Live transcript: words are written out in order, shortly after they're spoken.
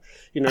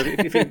You know,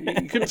 if you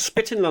couldn't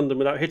spit in London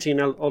without hitting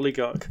an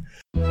oligarch.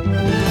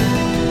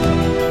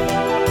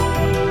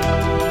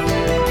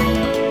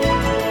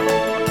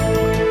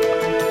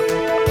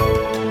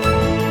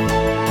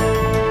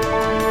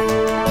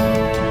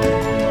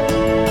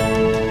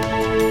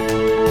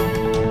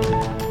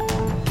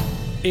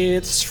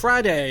 It's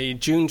Friday,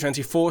 June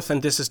 24th,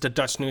 and this is the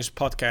Dutch News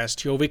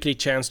Podcast, your weekly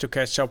chance to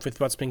catch up with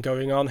what's been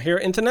going on here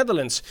in the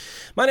Netherlands.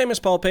 My name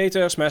is Paul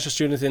Peters, master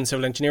student in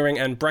civil engineering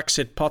and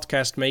Brexit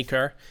podcast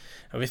maker.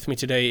 With me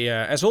today,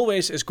 as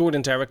always, is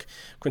Gordon Tarek,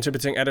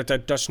 contributing editor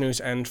at Dutch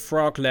News and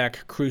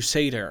Frogleg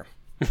Crusader.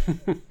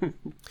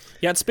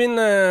 Yeah,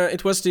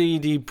 it was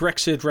the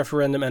Brexit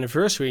referendum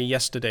anniversary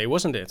yesterday,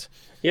 wasn't it?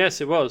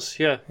 Yes, it was.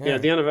 Yeah.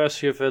 The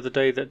anniversary of the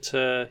day that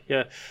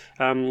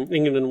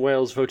England and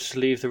Wales voted to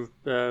leave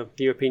the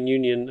European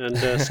Union, and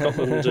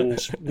Scotland and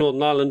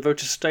Northern Ireland voted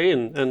to stay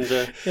in. And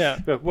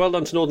well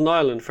done to Northern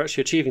Ireland for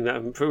actually achieving that.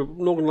 And for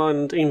Northern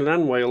Ireland,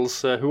 England, and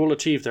Wales, who all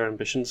achieved their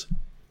ambitions.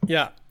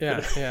 Yeah,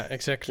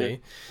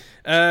 exactly.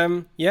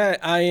 I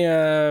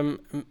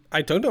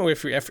don't know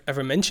if we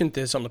ever mentioned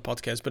this on the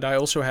podcast, but I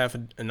also have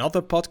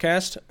another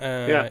podcast.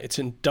 It's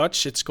in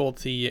Dutch. It's called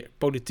the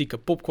Politieke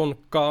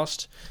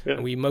Popcorncast. Yeah.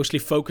 And we mostly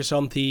focus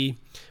on the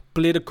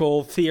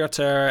political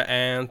theater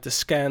and the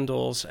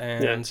scandals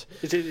and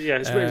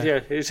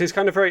it's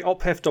kind of very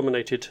Ophef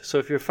dominated. So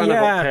if you're a fan of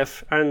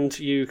Ophef and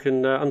you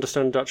can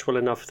understand Dutch well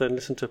enough, then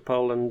listen to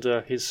Paul and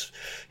his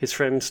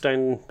friend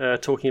Sten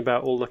talking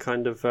about all the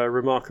kind of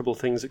remarkable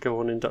things that go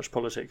on in Dutch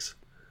politics.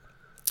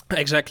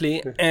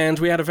 Exactly. And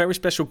we had a very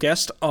special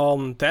guest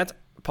on that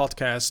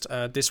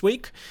podcast this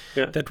week.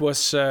 Yeah. That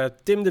was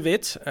Tim de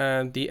Wit,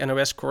 the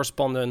NOS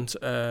correspondent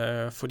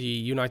for the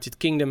United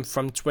Kingdom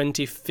from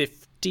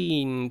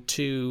 2015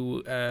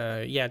 to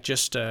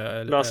just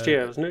last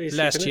year, wasn't it?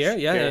 Last year,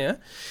 yeah.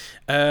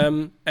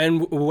 And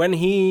when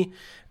he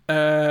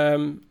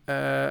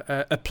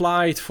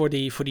applied for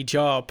the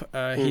job,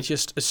 he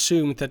just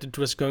assumed that it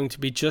was going to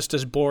be just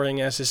as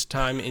boring as his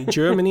time in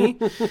Germany.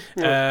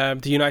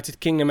 The United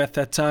Kingdom at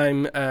that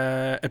time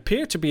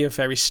appeared to be a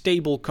very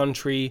stable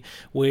country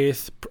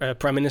with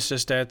prime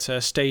ministers that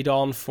stayed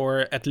on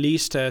for at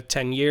least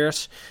 10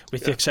 years,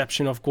 with the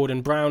exception of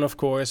Gordon Brown, of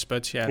course.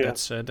 But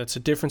that's a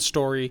different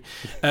story.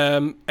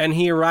 And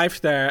he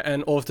arrived there,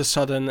 and all of a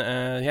sudden,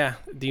 the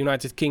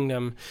United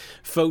Kingdom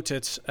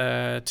voted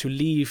to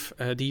leave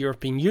the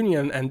European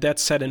Union, and that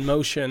set in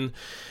motion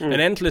an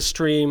endless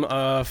stream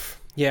of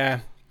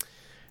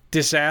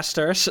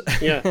disasters.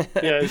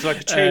 It's like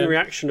a chain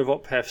reaction of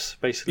Ophefs,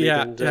 basically,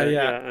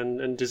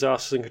 and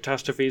disasters and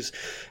catastrophes.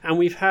 And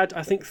we've had,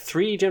 I think,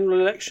 3 general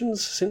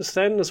elections since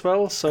then as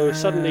well. So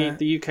suddenly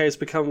the UK has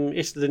become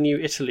the new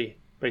Italy,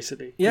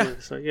 basically.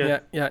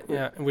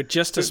 With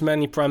just as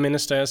many prime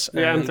ministers.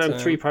 And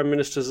 3 prime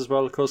ministers as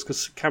well, of course,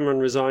 because Cameron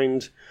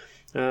resigned.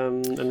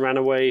 And ran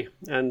away,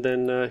 and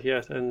then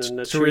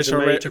Theresa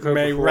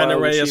May ran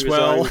away as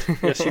well.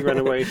 Yes, she ran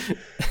away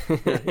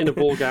in a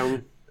ball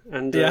gown,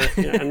 and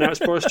and now it's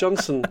Boris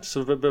Johnson,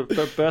 sort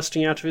of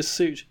bursting out of his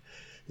suit,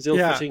 his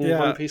ill-fitting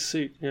one-piece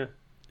suit.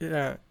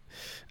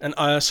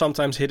 And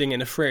sometimes hiding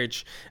in a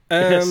fridge.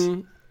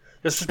 Speaking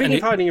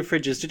of hiding in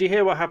fridges, did you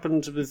hear what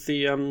happened with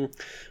the?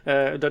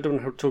 I don't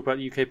want to talk about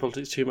UK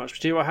politics too much,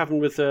 but did you hear what happened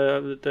with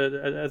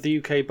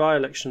the UK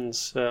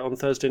by-elections on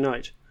Thursday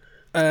night?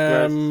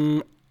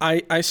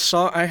 I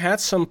had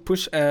some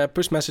push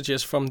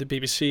messages from the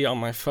BBC on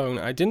my phone.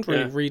 I didn't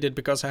really read it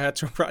because I had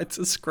to write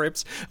the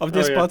scripts of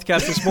this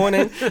podcast this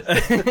morning,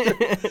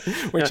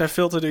 which I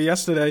failed to do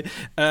yesterday.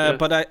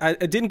 But I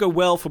didn't go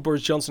well for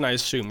Boris Johnson, I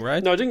assume,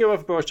 right? No, it didn't go well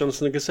for Boris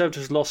Johnson. The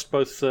Conservatives lost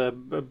both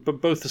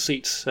the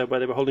seats where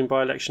they were holding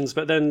by-elections.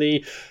 But then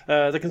the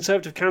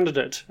Conservative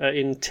candidate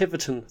in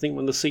Tiverton, I think,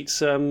 won the seats,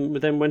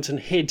 then went and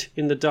hid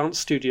in the dance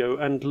studio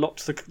and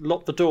locked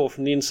the door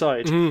from the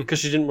inside because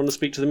she didn't want to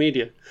speak to the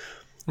media.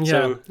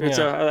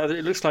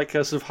 It looks like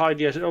a sort of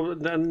hide.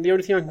 And the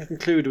only thing I can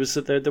conclude was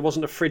that there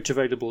wasn't a fridge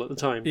available at the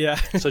time. Yeah,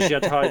 so she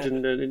had to hide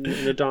in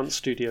a dance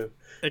studio.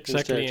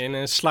 Exactly, instead. In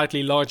a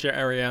slightly larger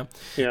area.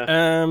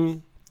 Yeah.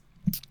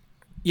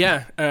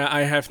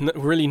 I have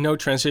really no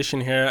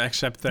transition here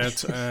except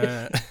that.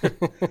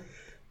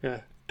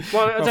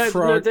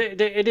 Well,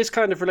 it is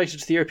kind of related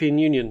to the European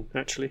Union,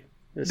 actually.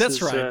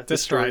 That's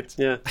right.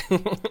 Yeah,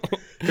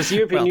 because the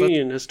European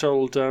Union has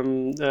told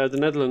the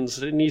Netherlands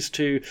that it needs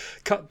to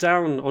cut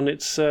down on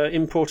its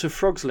import of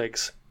frogs'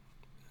 legs.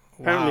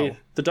 Apparently,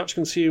 the Dutch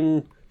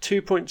consume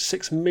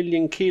 2.6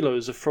 million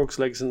kilos of frogs'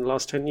 legs in the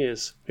last 10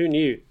 years. Who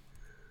knew?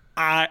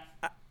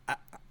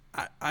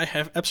 I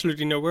have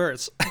absolutely no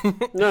words.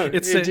 No,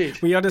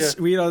 indeed. We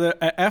are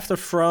after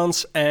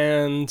France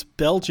and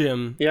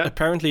Belgium. Yeah.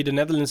 Apparently, the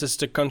Netherlands is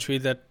the country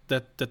that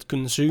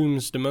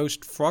consumes the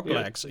most frog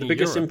legs. The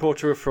biggest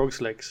importer of frogs'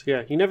 legs.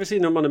 Yeah, you never see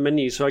them on a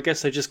menu, so I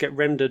guess they just get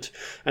rendered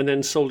and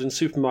then sold in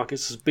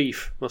supermarkets as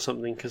beef or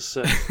something.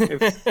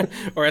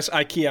 Or as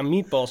IKEA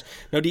meatballs.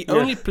 Now, the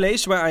only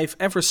place where I've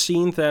ever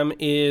seen them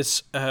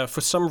is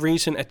for some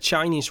reason at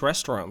Chinese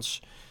restaurants.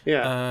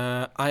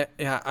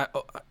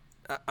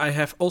 I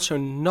have also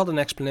not an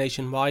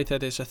explanation why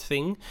that is a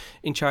thing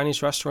in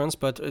Chinese restaurants,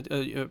 but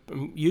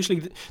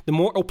usually the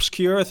more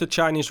obscure the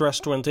Chinese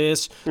restaurant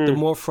is, the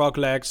more frog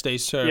legs they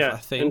serve, I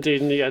think.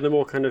 Indeed, and the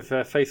more kind of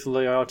faithful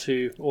they are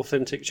to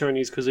authentic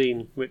Chinese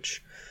cuisine,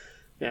 which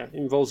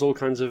involves all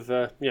kinds of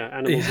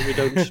animals that we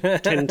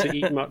don't tend to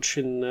eat much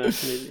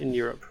in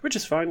Europe, which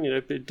is fine.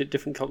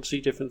 Different cultures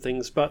eat different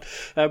things. But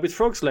with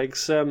frogs'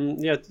 legs,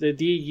 the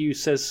EU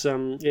says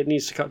it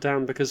needs to cut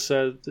down because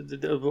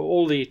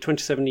all the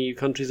 27 EU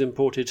countries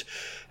imported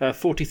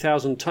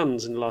 40,000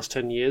 tons in the last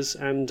 10 years,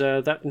 and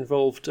that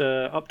involved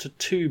up to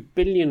 2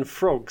 billion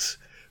frogs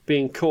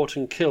being caught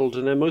and killed,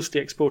 and they're mostly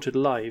exported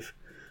live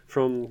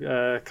from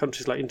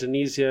countries like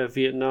Indonesia,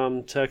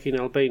 Vietnam, Turkey and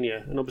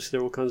Albania. And obviously there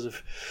are all kinds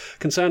of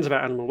concerns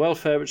about animal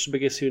welfare, which is a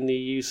big issue in the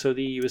EU. So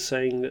the EU is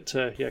saying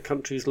that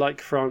countries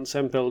like France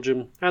and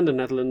Belgium and the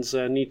Netherlands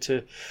need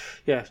to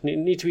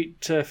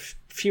eat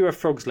fewer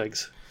frogs'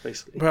 legs,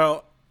 basically.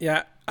 Well,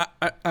 yeah,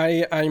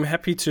 I'm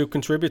happy to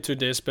contribute to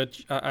this,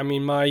 but I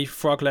mean, my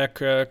frog leg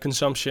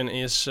consumption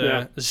is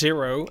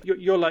 0.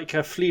 You're like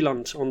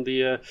Vlieland on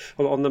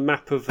the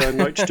map of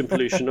nitrogen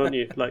pollution, aren't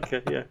you? Like,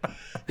 you've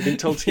been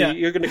told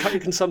you're going to cut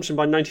your consumption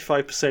by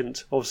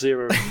 95% of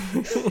 0.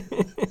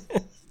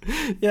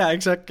 Yeah,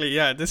 exactly.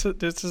 Yeah, this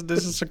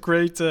is a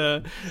great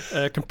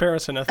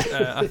comparison,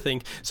 I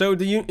think. So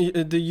the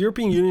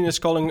European Union is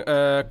calling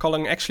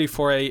actually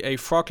for a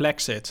frog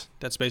Lexit.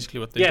 That's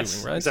basically what they're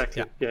doing, right?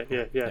 Exactly.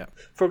 Yeah.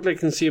 Frog leg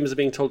consumers are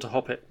being told to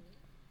hop it.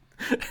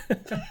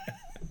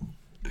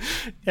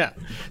 Yeah.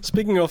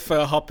 Speaking of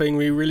hopping,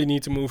 we really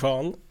need to move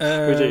on.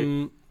 We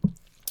do.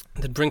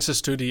 That brings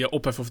us to the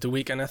op-ed of the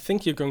week, and I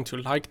think you're going to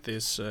like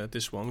this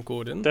one,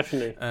 Gordon.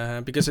 Definitely.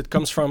 Because it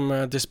comes from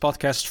this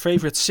podcast's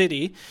favorite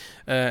city,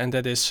 and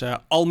that is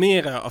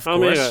Almere, of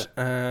course.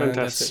 Fantastic.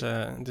 That's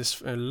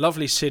this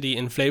lovely city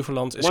in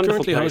Flevoland. Is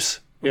Wonderful currently place.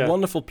 A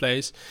wonderful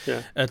place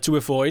to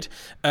avoid.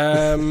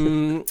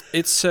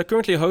 It's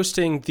currently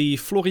hosting the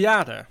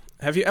Floriade.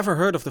 Have you ever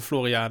heard of the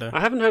Floriade? I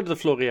haven't heard of the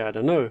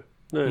Floriade, no.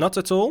 Not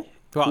at all?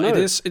 Well,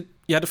 no.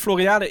 The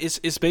Floriade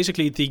is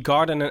basically the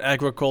garden and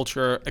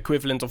agriculture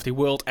equivalent of the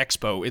World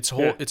Expo. It's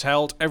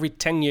held every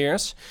 10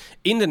 years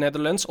in the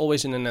Netherlands,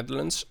 always in the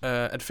Netherlands,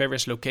 at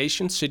various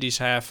locations. Cities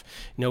have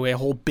a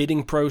whole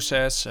bidding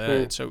process,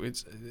 so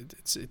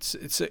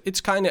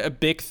it's kind of a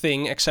big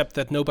thing, except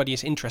that nobody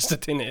is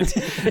interested in it.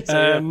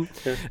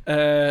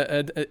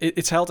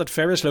 It's held at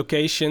various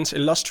locations,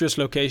 illustrious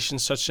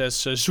locations such as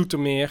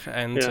Zoetermeer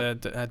and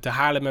the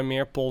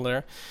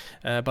Haarlemmermeerpolder.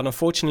 But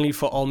unfortunately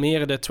for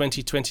Almere, the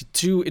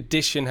 2022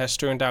 edition has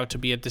turned out to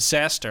be a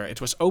disaster.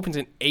 It was opened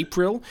in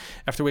April,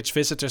 after which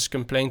visitors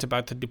complained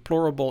about the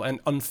deplorable and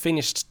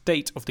unfinished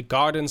state of the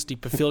gardens, the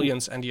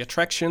pavilions and the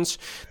attractions.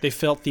 They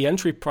felt the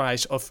entry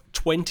price of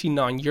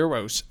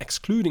 €29,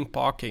 excluding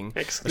parking.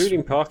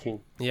 Excluding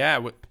parking?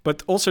 Yeah,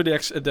 but also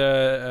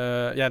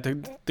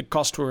the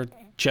costs were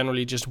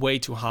generally just way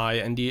too high,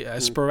 and the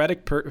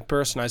sporadic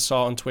person I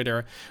saw on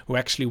Twitter who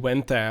actually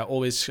went there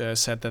always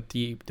said that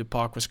the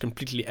park was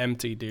completely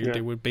empty.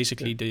 They were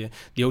basically the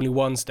only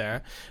ones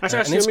there.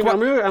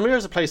 Almere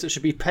is a place that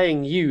should be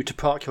paying you to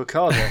park your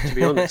car there, to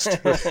be honest.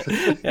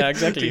 Yeah,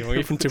 exactly, or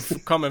even to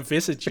come and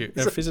visit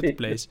the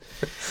place.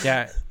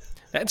 Yeah.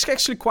 It's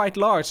actually quite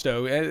large,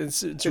 though.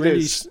 It's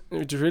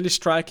really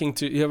striking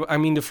to. I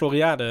mean, the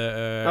Floriade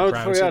grounds. The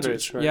Floriade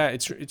is right. Yeah,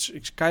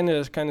 it's kind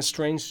of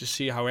strange to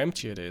see how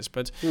empty it is.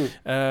 But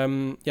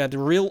the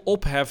real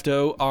op-have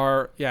though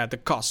are the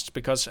costs,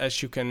 because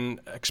as you can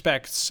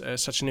expect,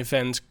 such an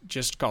event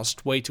just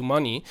costs way too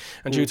money,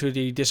 and due to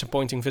the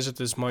disappointing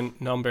visitors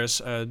numbers,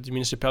 the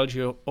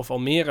municipality of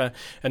Almere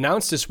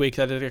announced this week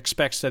that it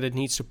expects that it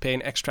needs to pay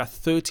an extra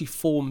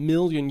 €34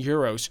 million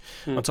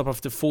on top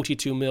of the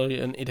 42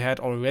 million it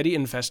had already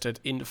invested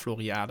in the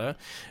Floriade.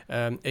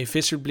 A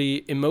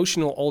visibly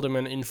emotional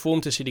alderman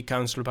informed the city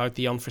council about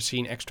the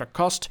unforeseen extra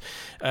cost.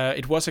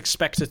 It was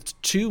expected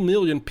 2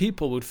 million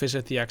people would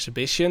visit the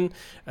exhibition,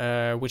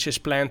 which is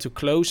planned to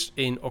close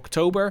in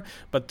October,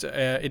 but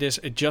it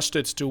is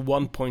adjusted to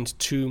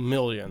 1.2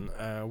 million,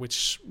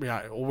 which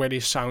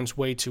already sounds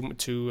way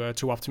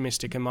too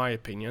optimistic in my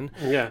opinion.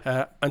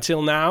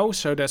 Until now,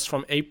 so that's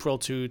from April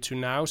to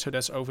now, so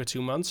that's over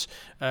 2 months,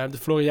 the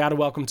Floriade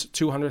welcomed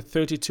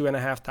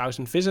 232,500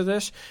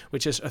 visitors,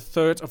 which is a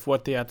third of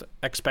what they had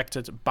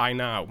expected by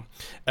now.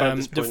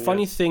 The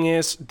funny thing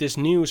is, this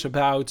news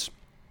about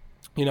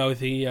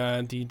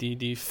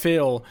the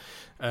fail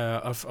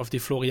of the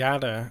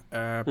Floriade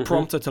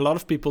prompted a lot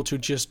of people to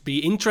just be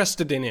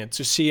interested in it,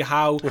 to see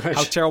how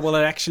terrible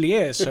it actually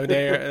is. So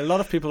a lot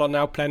of people are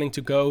now planning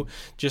to go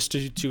just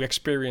to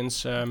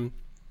experience the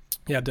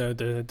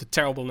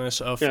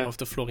terribleness of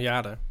the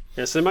Floriade.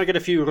 Yeah, so they might get a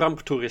few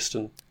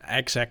ramptoeristen.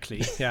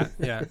 Exactly.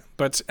 Yeah.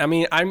 But I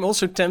mean, I'm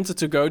also tempted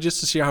to go just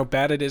to see how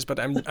bad it is. But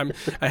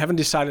I haven't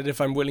decided if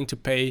I'm willing to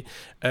pay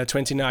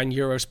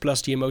 €29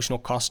 plus the emotional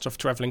cost of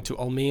traveling to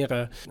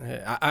Almere.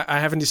 I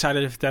haven't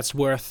decided if that's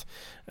worth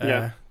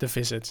the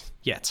visit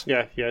yet.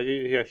 Yeah.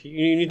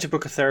 You need to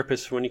book a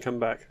therapist when you come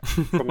back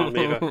from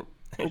Almere.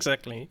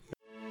 Exactly.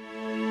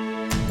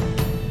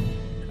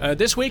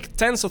 This week,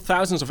 tens of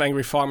thousands of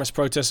angry farmers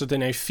protested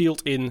in a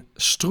field in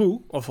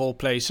Stroe, of all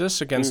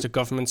places, against the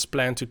government's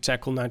plan to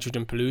tackle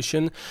nitrogen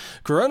pollution.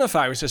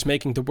 Coronavirus is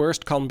making the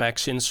worst comeback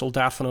since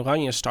Soldaat van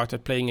Oranje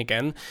started playing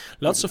again.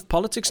 Lots of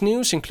politics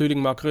news, including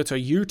Mark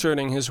Rutte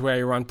U-turning his way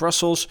around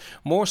Brussels,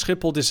 more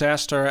Schiphol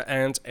disaster,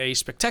 and a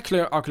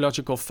spectacular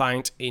archaeological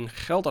find in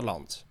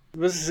Gelderland.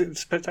 Was a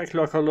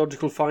spectacular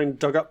archaeological find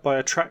dug up by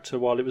a tractor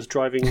while it was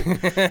driving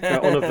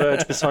on a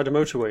verge beside a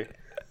motorway?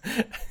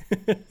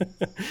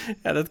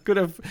 Yeah, that could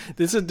have.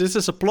 This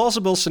is a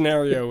plausible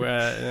scenario.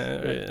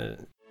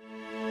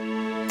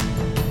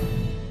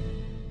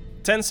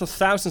 Tens of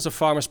thousands of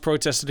farmers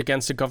protested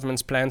against the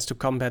government's plans to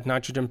combat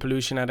nitrogen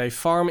pollution at a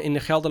farm in the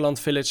Gelderland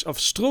village of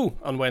Stroe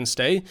on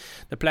Wednesday.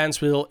 The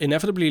plans will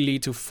inevitably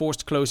lead to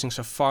forced closings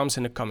of farms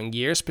in the coming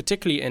years,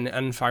 particularly in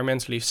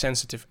environmentally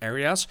sensitive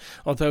areas,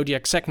 although the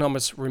exact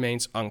numbers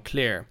remains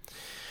unclear.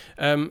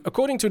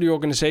 According to the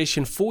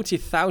organization,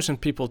 40,000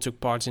 people took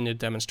part in the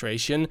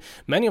demonstration.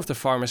 Many of the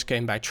farmers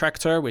came by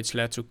tractor, which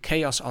led to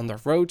chaos on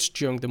the roads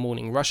during the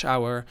morning rush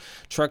hour.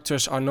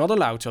 Tractors are not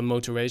allowed on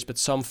motorways, but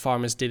some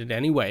farmers did it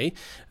anyway.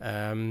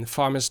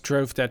 Farmers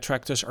drove their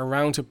tractors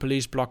around a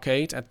police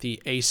blockade at the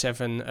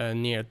A7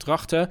 near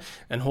Drachten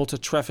and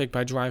halted traffic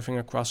by driving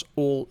across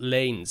all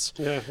lanes.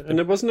 Yeah,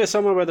 and wasn't there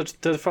somewhere where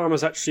the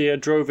farmers actually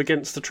drove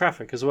against the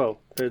traffic as well?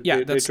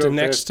 That's the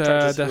next.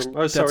 That's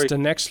the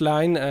next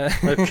line.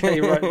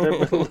 Okay, right.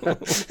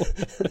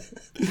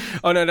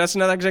 Oh no, that's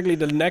not exactly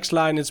the next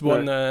line. It's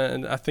one.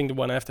 I think the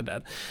one after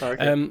that.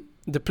 Okay.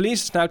 The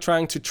police is now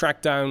trying to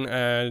track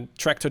down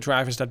tractor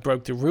drivers that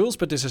broke the rules,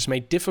 but this is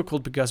made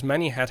difficult because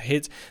many had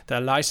hid their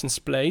license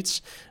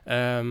plates.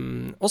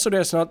 Also,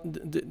 there's not.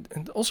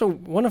 Also,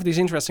 one of these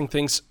interesting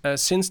things.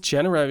 Since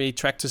January,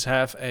 tractors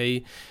have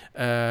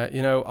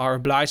are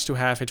obliged to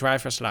have a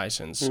driver's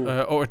license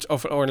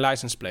or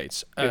license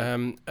plates. Yeah.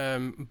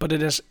 But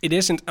it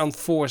isn't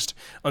enforced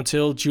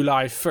until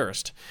July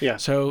 1st. Yeah.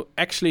 So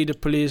actually, the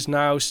police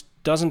now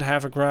doesn't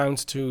have a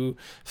ground to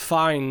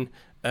fine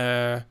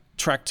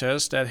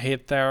tractors that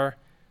hit their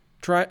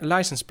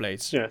license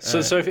plates. Yeah.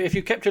 So if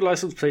you kept your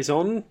license plate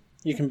on,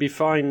 you can be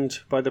fined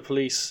by the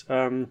police.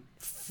 For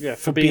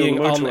being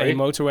on a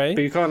motorway.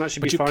 But you can't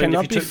actually be fined. You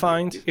cannot be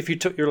fined if you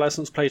took your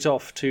license plate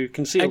off to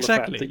conceal the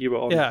fact that you were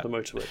on the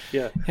motorway.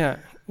 Yeah. Yeah.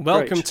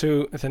 Welcome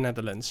to the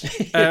Netherlands.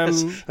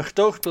 Yes.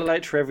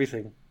 Gedoogbeleid for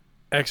everything.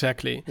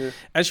 Exactly. Yeah.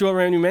 As you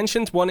already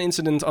mentioned, one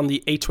incident on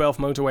the A12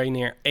 motorway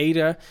near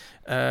Ede.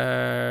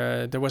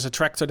 There was a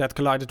tractor that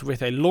collided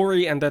with a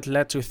lorry, and that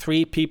led to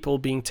 3 people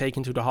being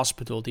taken to the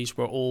hospital. These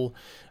were all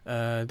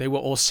they were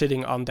all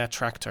sitting on that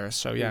tractor.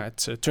 So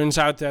it turns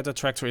out that the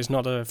tractor is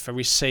not a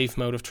very safe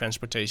mode of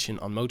transportation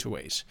on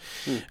motorways.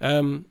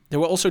 There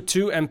were also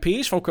 2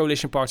 MPs from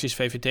coalition parties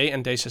VVD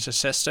and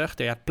D66.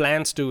 They had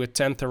planned to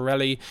attend a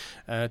rally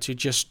to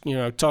just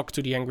talk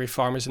to the angry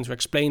farmers and to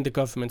explain the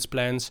government's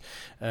plans.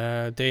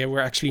 They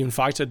were actually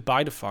invited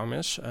by the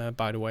farmers,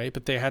 by the way,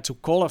 but they had to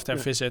call off their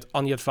visit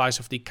on the advice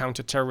of the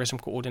counter-terrorism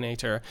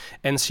coordinator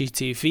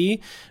NCTV.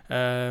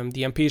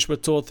 The MPs were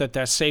told that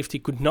their safety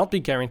could not be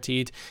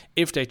guaranteed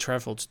if they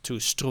traveled to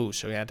Stroe.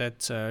 So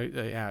that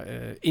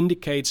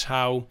indicates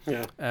how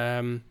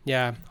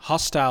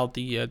hostile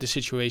the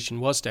situation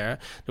was there.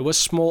 There was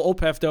small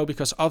ophef though,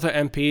 because other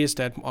MPs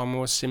that are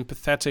more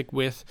sympathetic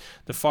with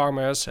the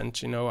farmers and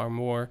are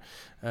more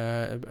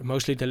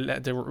mostly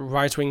the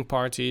right-wing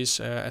parties,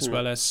 as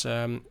well as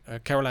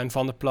Caroline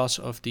van der Plas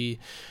of the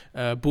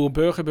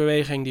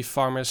Boer-Burgerbeweging, the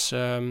farmers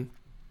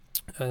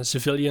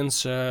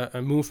civilians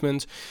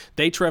movement.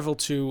 They traveled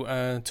to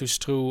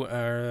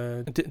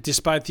Stroe,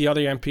 despite the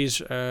other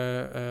MPs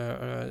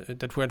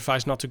that were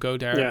advised not to go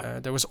there. Yeah.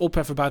 There was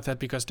ophef about that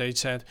because they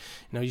said,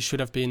 you should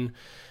have been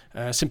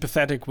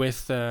sympathetic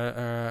with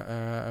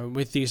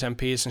these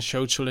MPs and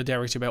showed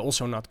solidarity by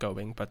also not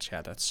going. But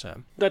that's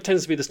that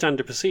tends to be the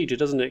standard procedure,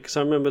 doesn't it? Because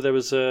I remember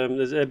there's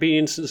been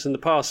instances in the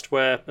past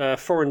where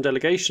foreign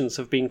delegations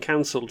have been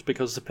cancelled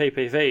because the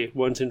PPV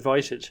weren't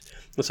invited,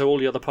 and so all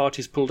the other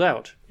parties pulled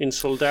out in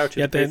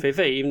solidarity with the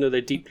PPV, even though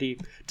they deeply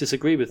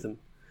disagree with them.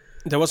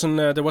 There was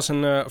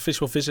an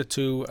official visit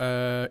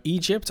to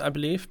Egypt, I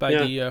believe, by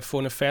the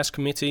Foreign Affairs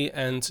Committee,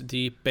 and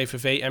the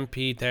PVV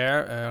MP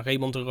there,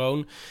 Raymond de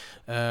Roon,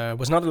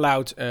 was not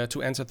allowed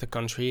to enter the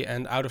country,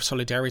 and out of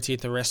solidarity,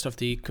 the rest of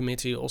the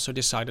committee also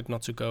decided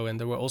not to go, and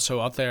there were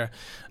also other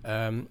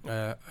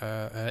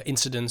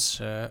incidents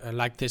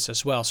like this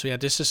as well. So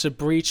this is a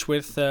breach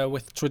with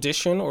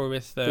tradition or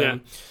with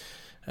an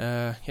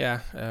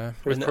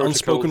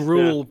unspoken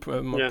rule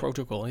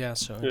protocol. Yeah,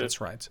 so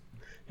that's right.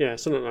 Yeah,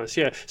 so not nice.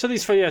 Yeah, so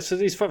these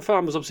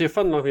farmers obviously a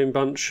fun-loving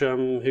bunch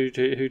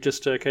who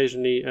just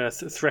occasionally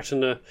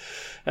threaten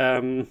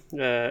an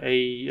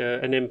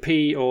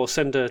MP or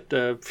send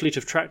a fleet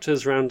of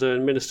tractors around a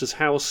minister's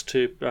house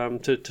to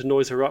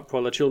noise her up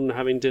while the children are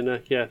having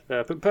dinner. Yeah,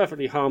 but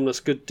perfectly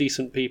harmless, good,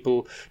 decent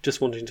people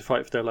just wanting to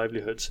fight for their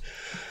livelihoods.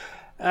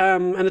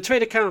 And the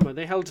Tweede Kamer,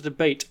 they held a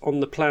debate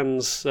on the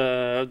plans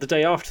the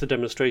day after the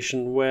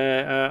demonstration,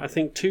 where I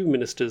think 2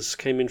 ministers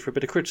came in for a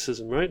bit of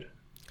criticism, right?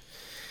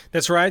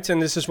 That's right,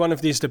 and this is one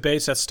of these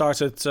debates that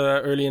started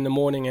early in the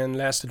morning and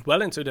lasted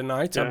well into the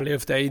night. I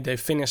believe they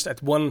finished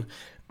at 1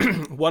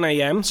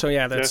 a.m. So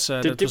yeah, that's.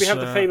 Did we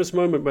have the famous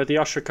moment where the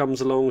usher comes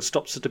along,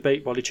 stops the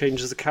debate while he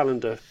changes the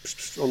calendar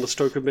on the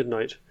stroke of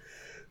midnight?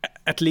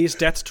 At least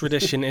that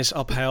tradition is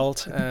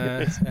upheld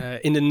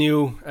in the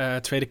new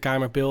Tweede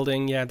Kamer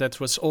building. Yeah, that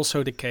was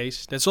also the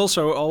case. That's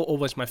also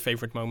always my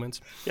favorite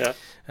moment. Yeah,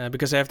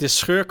 because I have this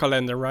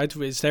scheurkalender, right?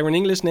 Is there an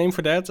English name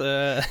for that?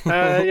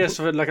 Yes,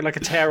 like a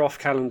tear-off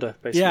calendar,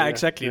 basically. Yeah,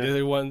 exactly.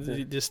 The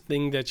one, this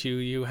thing that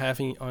you have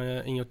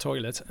in your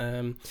toilet.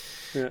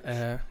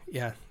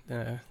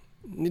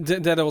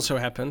 That also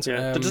happened.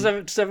 Yeah. Does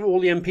it have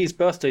all the MPs'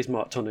 birthdays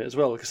marked on it as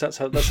well? Because that's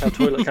how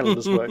toilet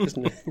calendars work,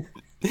 isn't it?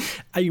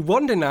 I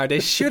wonder now. They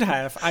should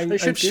have. I'm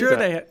sure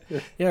they.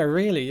 Yeah,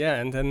 really. Yeah,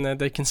 and then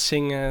they can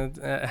sing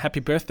a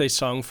happy birthday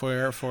song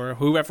for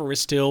whoever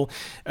is still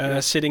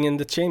sitting in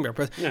the chamber.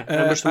 But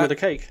and wish them with a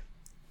cake.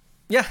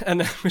 Yeah, and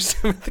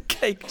with the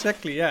cake,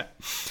 exactly, yeah.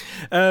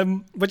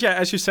 But yeah,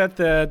 as you said,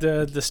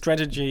 the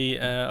strategy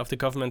of the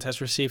government has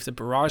received a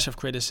barrage of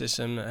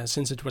criticism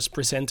since it was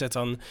presented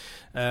on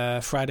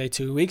Friday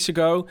 2 weeks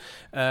ago.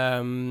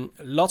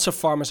 Lots of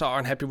farmers are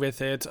unhappy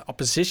with it.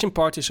 Opposition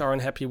parties are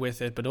unhappy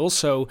with it, but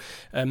also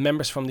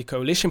members from the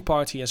coalition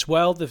party as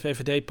well. The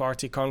VVD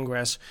party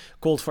Congress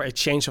called for a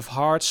change of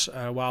hearts,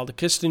 while the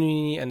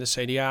ChristenUnie and the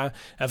CDA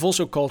have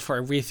also called for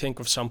a rethink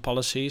of some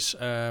policies.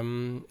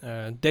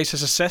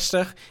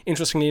 D66,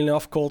 interestingly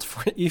enough, called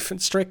for even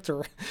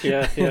stricter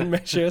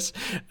measures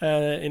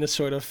in a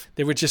sort of,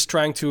 they were just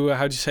trying to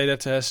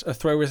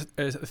throw a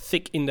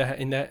stick in the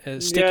hand. I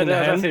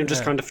think they're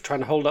just kind of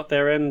trying to hold up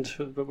their end,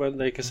 but when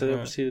because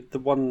obviously the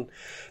one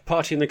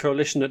party in the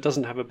coalition that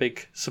doesn't have a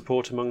big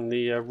support among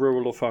the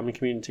rural or farming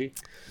community.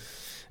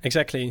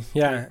 Exactly,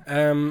 yeah.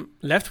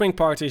 Left-wing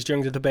parties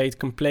during the debate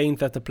complained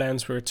that the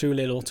plans were too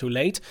little too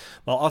late,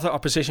 while other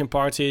opposition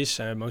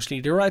parties, mostly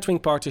the right-wing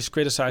parties,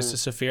 criticized the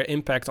severe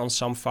impact on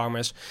some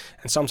farmers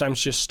and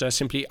sometimes just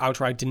simply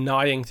outright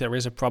denying there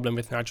is a problem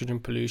with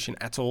nitrogen pollution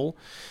at all.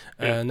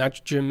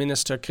 Nitrogen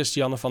Minister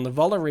Christiane van der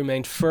Wallen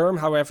remained firm,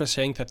 however,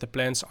 saying that the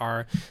plans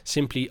are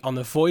simply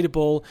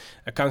unavoidable.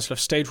 A Council of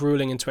State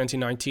ruling in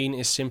 2019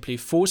 is simply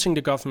forcing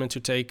the government to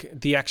take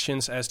the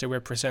actions as they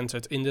were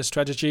presented in the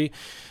strategy.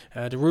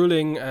 The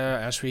ruling,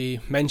 as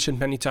we mentioned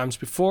many times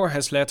before,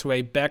 has led to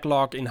a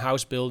backlog in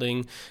house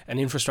building and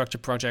infrastructure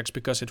projects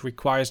because it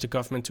requires the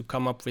government to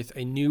come up with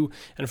a new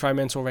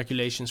environmental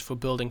regulations for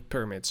building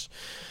permits.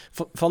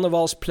 Van der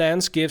Wal's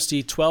plans gives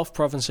the 12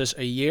 provinces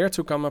a year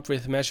to come up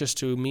with measures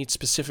to meet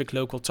specific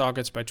local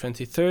targets by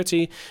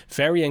 2030,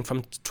 varying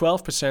from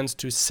 12%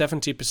 to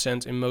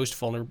 70% in most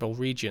vulnerable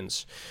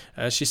regions.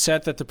 She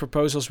said that the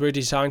proposals were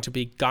designed to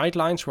be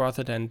guidelines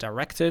rather than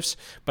directives,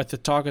 but the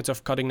target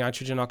of cutting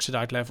nitrogen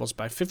oxide levels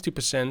by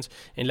 50%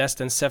 in less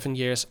than 7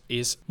 years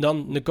is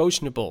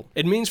non-negotiable.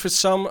 It means for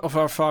some of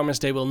our farmers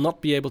they will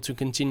not be able to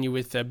continue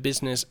with their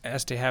business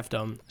as they have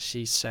done,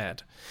 she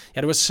said.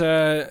 Yeah, there was.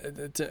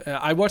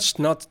 I watched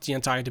not the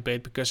entire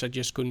debate because I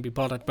just couldn't be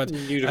bothered. But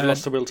you'd have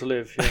lost the will to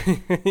live.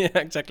 Yeah, yeah,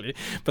 exactly.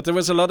 But there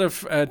was a lot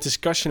of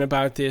discussion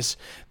about this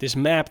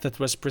map that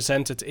was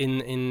presented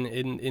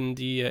in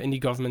the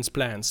government's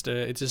plans.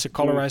 It is a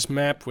colorized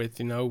map with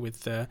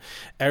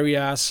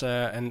areas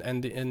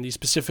and the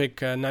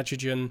specific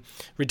nitrogen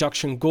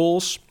reduction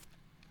goals.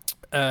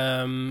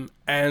 There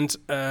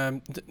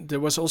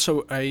was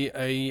also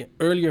a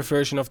earlier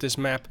version of this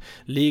map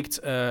leaked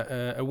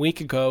a week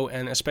ago,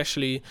 and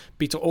especially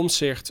Pieter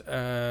Omtzigt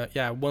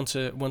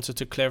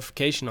wanted a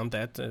clarification on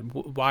that.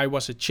 Why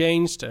was it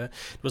changed? It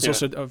was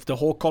also the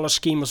whole color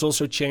scheme was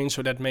also changed,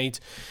 so that made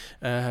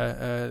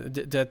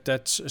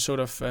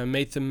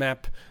made the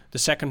map, the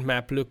second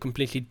map, look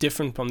completely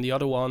different from the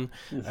other one.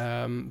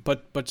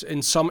 But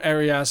in some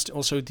areas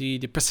also the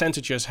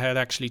percentages had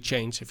actually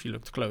changed if you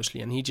looked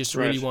closely, and he just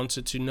really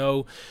wanted to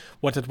know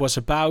what it was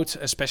about,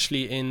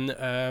 especially in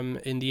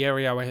the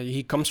area where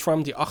he comes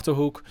from, the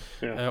Achterhoek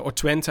or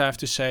Twente, I have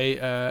to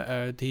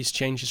say. These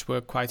changes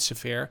were quite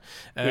severe,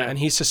 and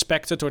he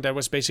suspected, or that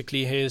was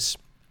basically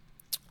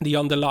the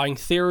underlying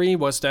theory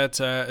was that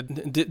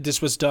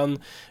this was done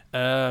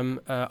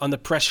under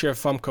pressure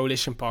from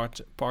coalition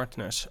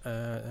partners.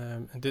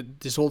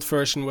 This old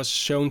version was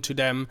shown to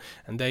them,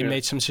 and they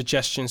made some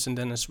suggestions, and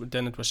then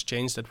it was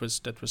changed. That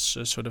was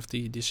sort of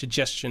the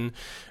suggestion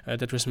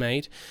that was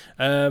made.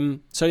 The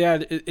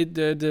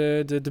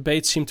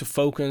debate seemed to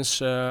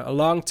focus a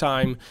long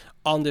time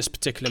on this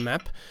particular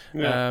map,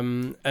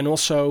 and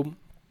also.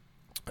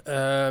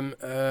 Caroline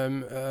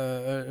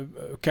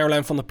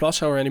van der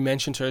Plas, I already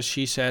mentioned her.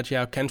 She said,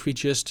 can't we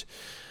just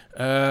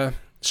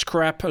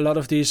scrap a lot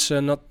of these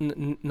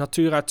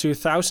Natura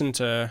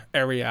 2000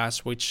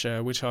 areas, which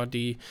are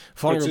the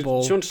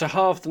vulnerable... She wanted to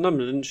halve the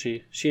number, didn't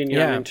she? She and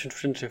Jan in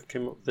Twente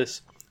came up with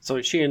this.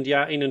 Sorry, she and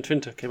Jan in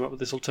Twente came up with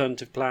this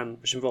alternative plan,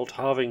 which involved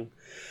halving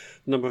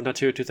the number of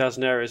Natura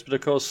 2000 areas. But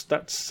of course,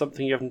 that's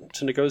something you have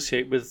to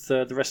negotiate with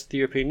the rest of the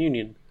European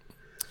Union.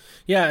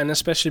 Yeah, and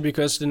especially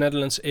because the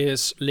Netherlands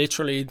is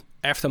literally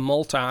after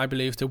Malta, I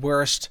believe, the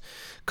worst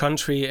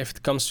country if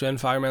it comes to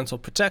environmental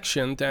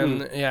protection,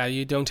 then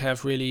you don't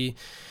have really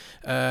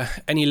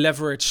any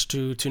leverage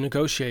to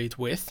negotiate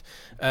with.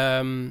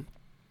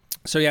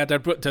 So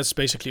that's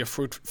basically a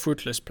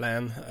fruitless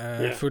plan,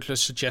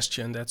 fruitless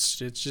suggestion. It's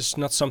just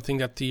not something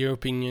that the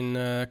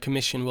European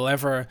Commission will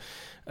ever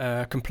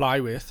comply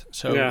with.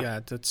 So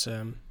that's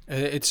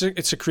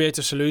it's a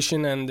creative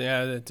solution, and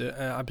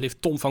I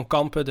believe Tom van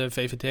Kampen, the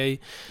VVD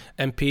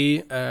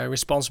MP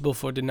responsible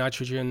for the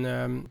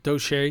nitrogen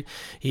dossier,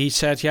 he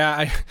said,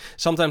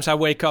 sometimes I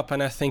wake up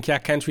and I think,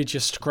 can't we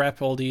just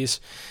scrap all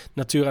these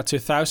Natura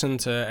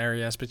 2000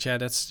 areas? But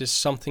that's just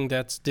something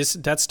that's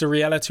the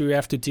reality we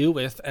have to deal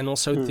with, and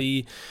also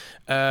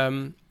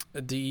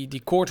the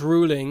court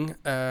ruling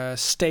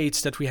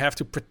states that we have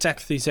to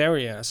protect these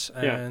areas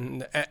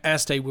and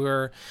as they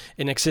were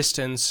in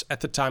existence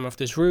at the time of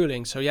this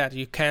ruling. So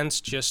you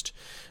can't just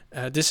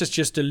this is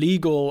just the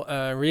legal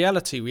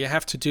reality. We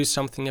have to do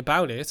something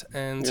about it,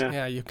 and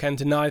you can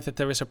deny that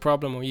there is a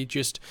problem, or you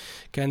just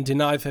can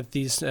deny that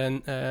these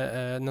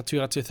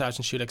Natura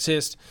 2000 should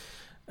exist.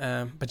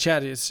 But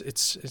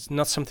it's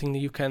not something that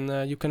you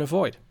can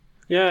avoid.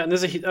 Yeah, and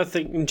I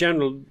think in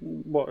general,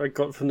 what I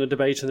got from the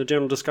debate and the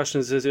general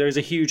discussion is there is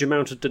a huge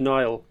amount of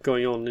denial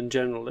going on in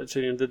general. It's,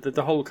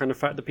 the whole kind of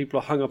fact that people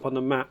are hung up on the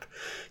map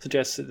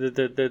suggests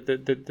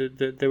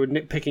that they were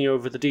nitpicking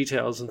over the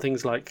details and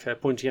things like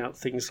pointing out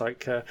things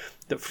like that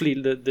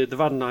the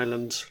Wadden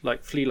Islands,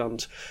 like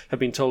Vlieland, have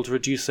been told to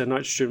reduce their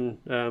nitrogen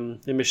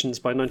emissions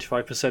by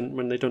 95%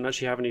 when they don't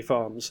actually have any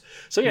farms.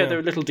 So there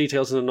are little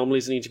details and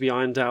anomalies that need to be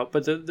ironed out,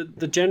 but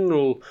the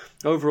general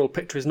overall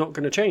picture is not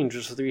going to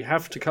change. So we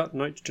have to cut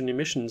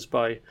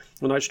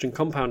nitrogen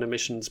compound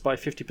emissions by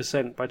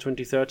 50% by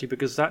 2030,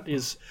 because that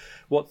is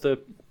what the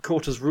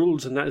court has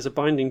ruled, and that is a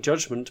binding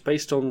judgment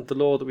based on the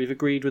law that we've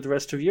agreed with the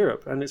rest of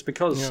Europe. And it's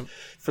because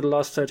for the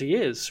last 30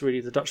 years, really,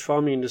 the Dutch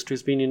farming industry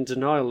has been in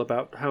denial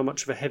about how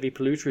much of a heavy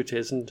polluter it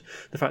is, and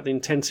the fact that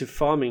intensive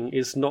farming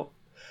is not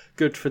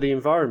good for the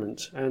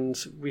environment. And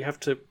we have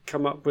to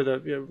come up with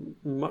a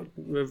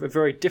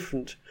very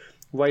different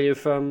way of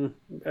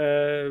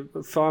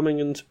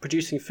farming and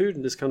producing food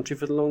in this country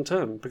for the long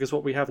term, because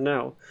what we have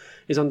now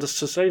is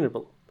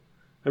unsustainable.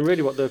 And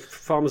really what the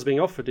farmers are being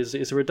offered is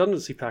a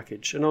redundancy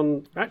package, and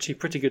on actually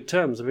pretty good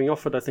terms. They're being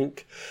offered, I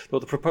think, the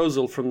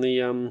proposal from the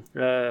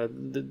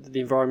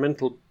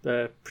Environmental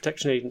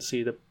Protection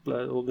Agency,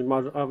 or the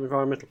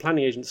Environmental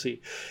Planning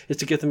Agency, is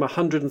to give them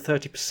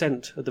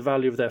 130% of the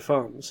value of their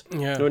farms.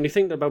 Yeah. Now, when you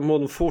think that about more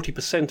than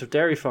 40% of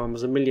dairy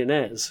farmers are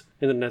millionaires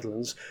in the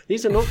Netherlands,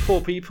 these are not poor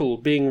people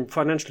being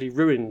financially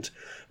ruined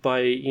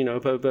by a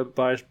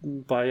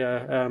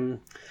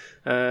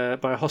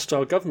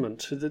hostile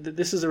government.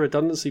 This is a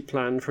redundancy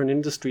plan for an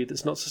industry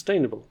that's not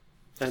sustainable,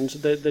 and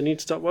they need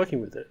to start working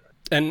with it.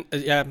 And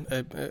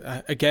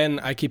again,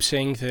 I keep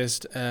saying this: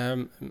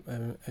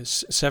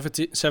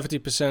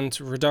 70%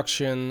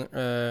 reduction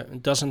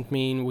doesn't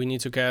mean we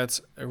need to get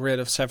rid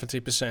of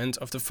 70%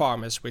 of the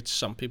farmers, which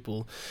some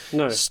people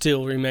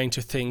still remain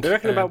to think. They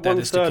reckon about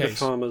 1/3 of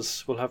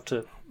farmers will have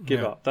to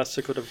give up. That's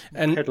the kind of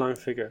headline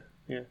figure.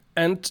 Yeah.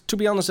 And to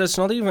be honest, that's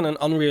not even an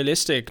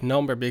unrealistic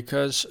number,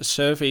 because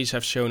surveys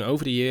have shown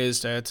over the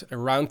years that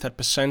around that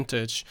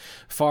percentage,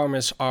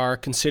 farmers are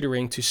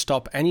considering to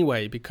stop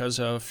anyway because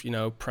of,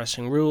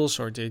 pressing rules,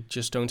 or they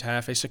just don't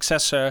have a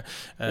successor.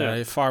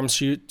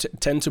 Farms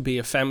tend to be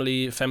a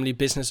family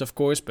business, of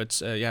course,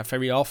 but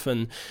very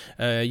often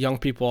young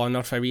people are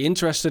not very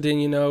interested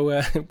in,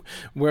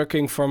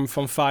 working from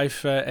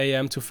 5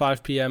 a.m. to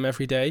 5 p.m.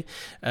 every day.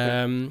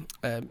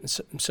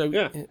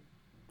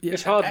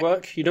 It's hard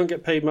work. You don't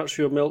get paid much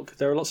for your milk.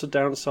 There are lots of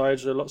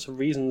downsides. There are lots of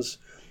reasons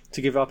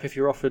to give up if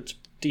you're offered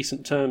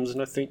decent terms.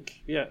 And I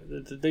think,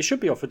 they should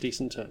be offered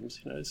decent terms.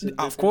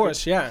 Of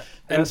course, yeah.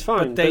 And that's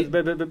fine.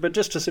 But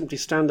just to simply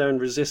stand there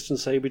and resist and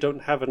say we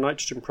don't have a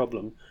nitrogen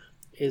problem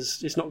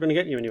it's not going to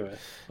get you anywhere,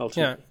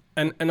 ultimately. Yeah.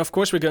 And of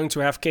course we're going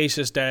to have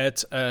cases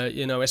that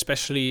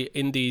especially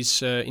in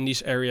these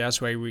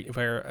areas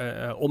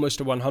where almost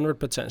a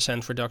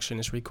 100% reduction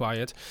is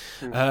required,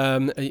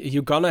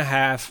 you're gonna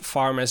have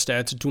farmers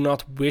that do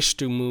not wish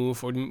to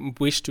move or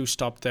wish to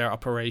stop their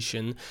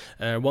operation,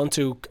 want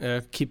to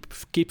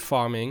keep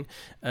farming,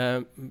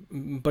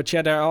 but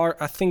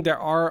there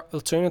are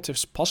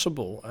alternatives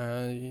possible.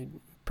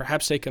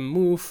 Perhaps they can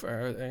move.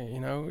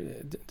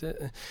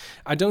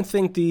 I don't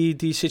think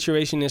the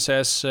situation is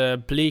as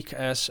bleak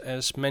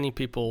as many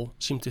people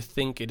seem to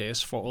think it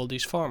is for all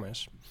these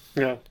farmers.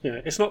 Yeah.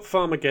 It's not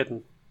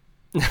Farmageddon.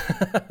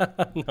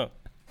 No.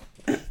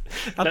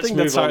 I think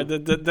that's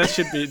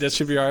that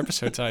should be our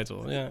episode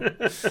title. Yeah.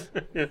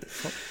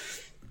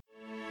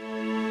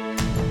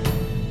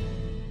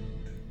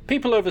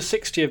 People over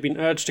 60 have been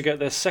urged to get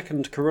their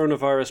second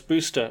coronavirus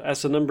booster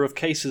as the number of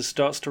cases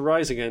starts to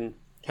rise again.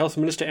 Health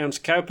Minister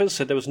Ernst Kuipers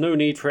said there was no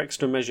need for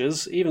extra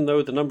measures, even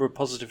though the number of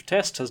positive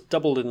tests has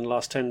doubled in the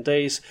last 10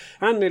 days,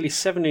 and nearly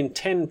 7 in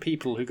 10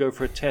 people who go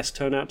for a test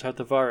turn out to have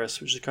the virus,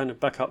 which is kind of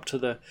back up to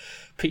the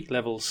peak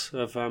levels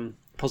of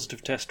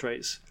positive test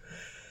rates.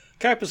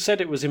 Kuipers said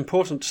it was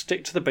important to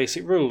stick to the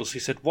basic rules. He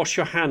said, wash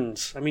your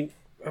hands. I mean,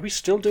 are we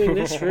still doing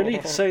this,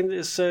 really? Saying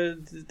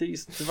that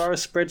the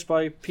virus spreads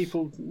by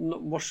people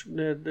not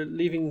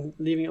leaving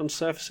it on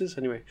surfaces?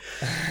 Anyway.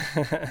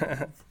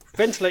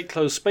 Ventilate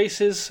closed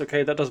spaces.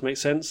 Okay, that does make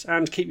sense.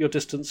 And keep your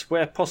distance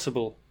where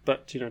possible.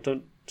 But,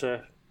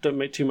 don't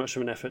make too much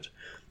of an effort.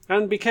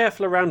 And be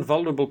careful around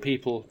vulnerable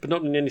people, but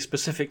not in any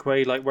specific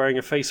way, like wearing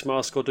a face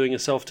mask or doing a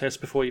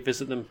self-test before you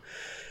visit them.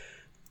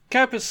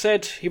 Kuipers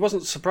said he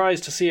wasn't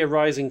surprised to see a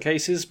rise in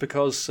cases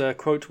because,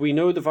 quote, we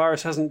know the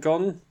virus hasn't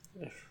gone,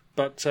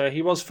 but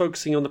he was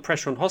focusing on the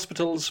pressure on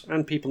hospitals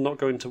and people not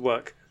going to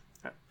work.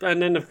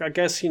 And then, I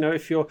guess,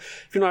 if you're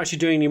not actually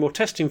doing any more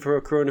testing for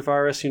a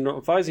coronavirus, you're not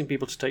advising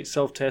people to take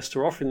self-tests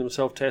or offering them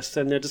self-tests,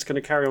 then they're just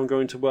going to carry on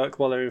going to work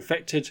while they're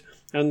infected,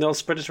 and they'll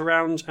spread it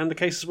around, and the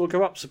cases will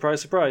go up.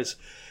 Surprise, surprise.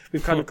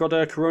 We've kind of got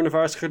a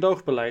coronavirus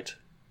gedoogbeleid.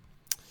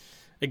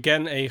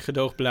 Again, a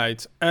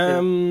gedoogbeleid.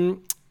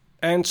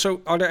 And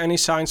so, are there any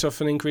signs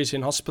of an increase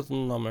in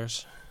hospital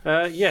numbers?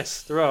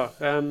 Yes, there are.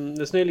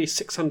 There's nearly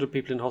 600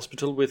 people in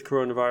hospital with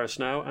coronavirus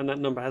now, and that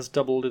number has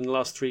doubled in the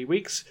last 3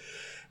 weeks,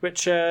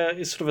 which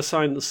is sort of a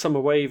sign that the summer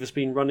wave has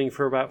been running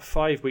for about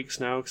 5 weeks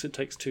now, because it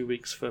takes 2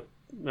 weeks for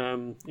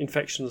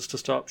infections to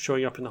start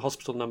showing up in the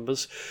hospital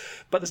numbers.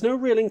 But there's no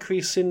real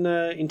increase in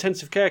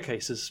intensive care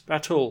cases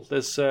at all.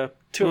 There's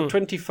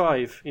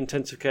 25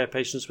 intensive care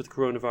patients with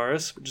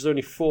coronavirus, which is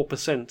only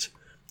 4%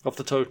 of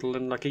the total,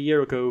 and like a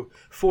year ago,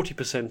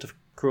 40% of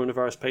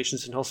coronavirus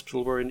patients in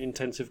hospital were in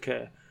intensive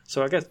care.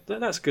 So I guess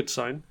that's a good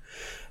sign.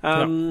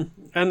 And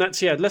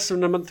that's, less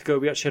than a month ago,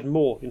 we actually had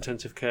more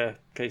intensive care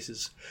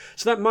cases.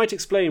 So that might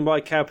explain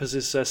why Kuipers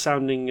is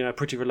sounding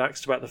pretty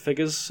relaxed about the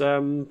figures.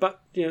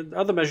 But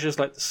other measures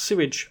like the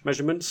sewage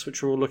measurements,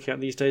 which we're all looking at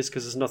these days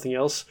because there's nothing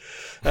else,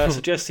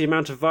 suggest the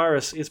amount of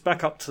virus is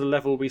back up to the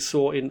level we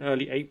saw in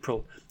early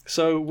April.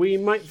 So we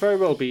might very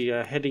well be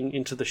heading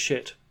into the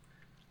shit.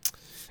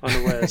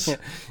 Unawares.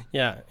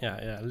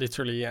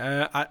 Literally.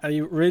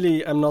 I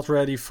really am not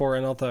ready for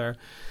another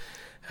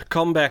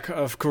comeback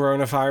of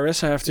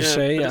coronavirus, I have to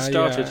say. But it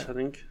started, I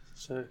think.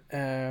 So.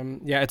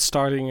 It's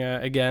starting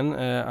again.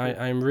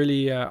 I'm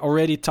really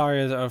already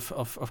tired of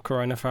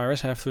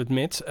coronavirus, I have to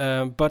admit.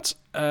 But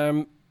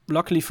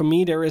luckily for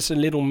me, there is a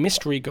little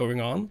mystery going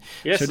on.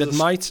 Yes, so that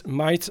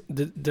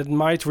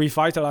might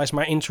revitalize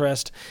my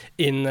interest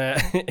in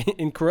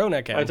in Corona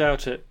again. I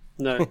doubt it.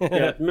 No,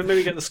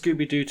 maybe get the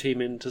Scooby-Doo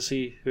team in to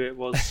see who it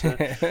was.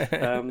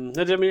 Hans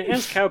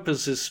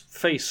Kuipers'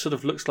 face sort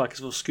of looks like a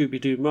sort of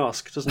Scooby-Doo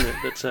mask, doesn't it?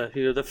 That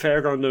the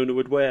fairground owner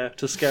would wear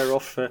to scare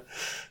off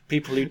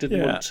people who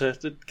didn't want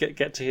to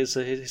get to his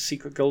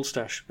secret gold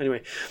stash.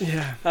 Anyway,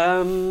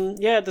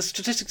 the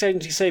statistics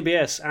agency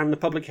CBS and the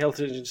public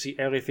health agency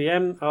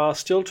RIVM are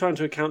still trying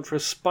to account for a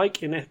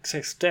spike in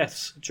excess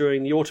deaths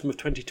during the autumn of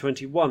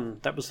 2021.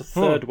 That was the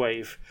third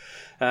wave.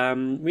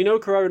 We know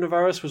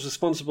coronavirus was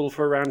responsible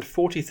for around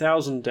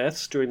 40,000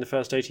 deaths during the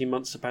first 18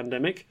 months of the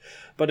pandemic,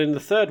 but in the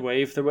third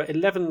wave there were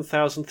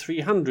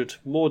 11,300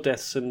 more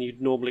deaths than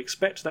you'd normally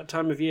expect that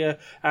time of year,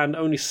 and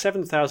only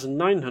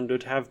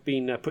 7,900 have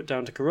been put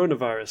down to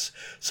coronavirus,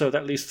 so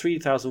that leaves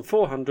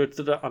 3,400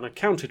 that are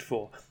unaccounted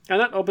for. And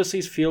that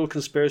obviously fueled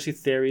conspiracy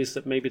theories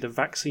that maybe the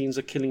vaccines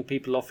are killing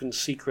people off in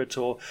secret,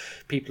 or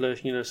people are,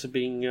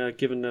 being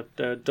given a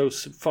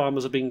dose.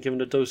 Farmers are being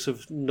given a dose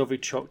of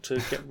Novichok to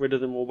get rid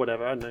of them, or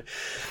whatever. I don't know.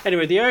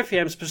 Anyway, the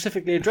RIVM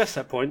specifically addressed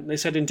that point. They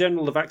said in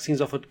general the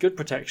vaccines offered good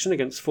protection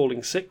against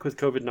falling sick with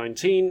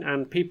COVID-19,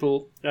 and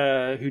people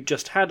who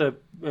just had a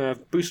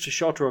booster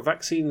shot or a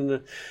vaccine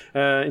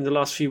in the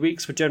last few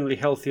weeks were generally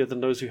healthier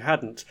than those who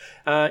hadn't.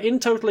 In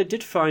total, it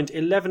did find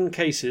 11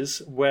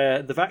 cases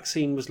where the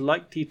vaccine was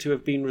likely to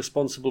have been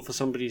responsible for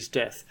somebody's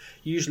death,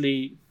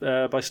 usually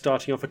by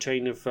starting off a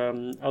chain of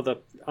other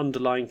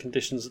underlying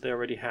conditions that they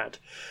already had.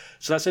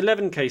 So that's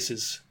 11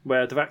 cases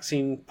where the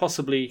vaccine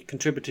possibly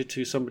contributed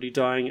to somebody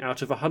dying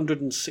out of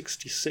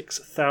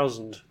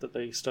 166,000 that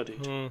they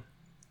studied.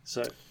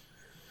 So,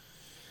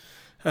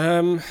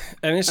 and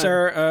is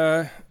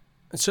there?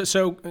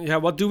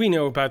 What do we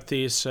know about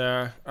these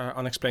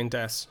unexplained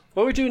deaths?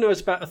 What we do know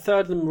is about a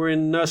third of them were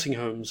in nursing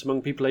homes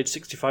among people aged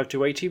 65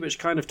 to 80, which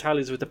kind of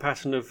tallies with the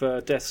pattern of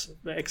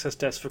excess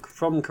deaths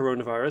from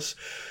coronavirus.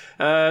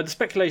 The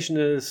speculation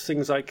is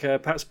things like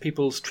perhaps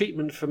people's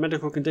treatment for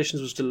medical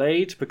conditions was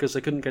delayed because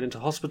they couldn't get into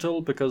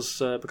hospital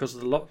because of the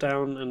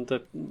lockdown and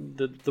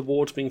the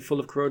wards being full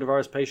of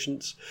coronavirus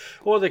patients,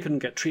 or they couldn't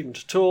get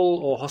treatment at all,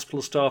 or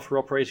hospital staff were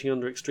operating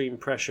under extreme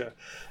pressure.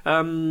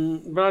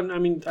 But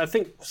I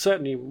think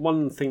certainly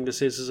one thing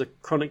this is a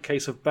chronic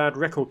case of bad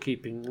record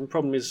keeping. And the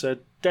problem is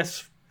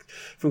deaths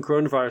from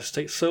coronavirus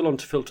take so long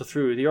to filter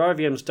through. The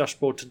RIVM's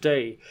dashboard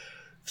today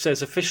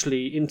says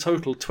officially in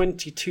total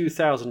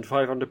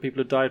 22,500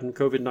 people have died from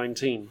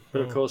COVID-19.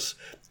 But of course,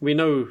 we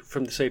know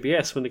from this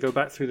ABS when they go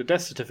back through the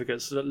death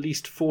certificates that at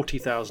least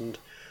 40,000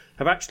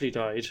 have actually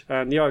died,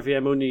 and the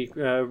IVM only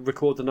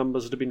record the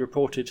numbers that have been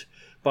reported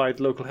by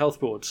the local health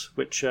boards,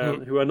 which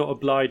who are not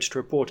obliged to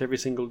report every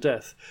single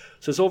death.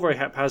 So it's all very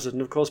haphazard,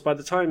 and of course, by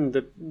the time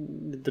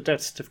the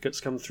death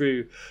certificates come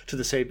through to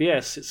this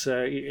ABS,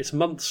 it's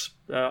months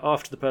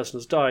after the person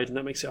has died, and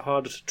that makes it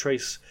harder to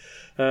trace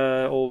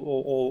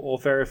or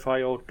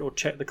verify or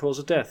check the cause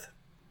of death.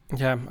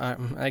 Yeah,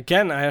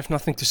 again, I have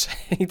nothing to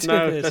say to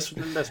this.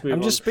 Let's move on.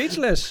 I'm just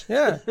speechless.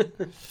 Yeah.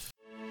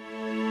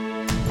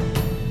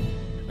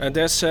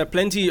 There's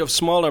plenty of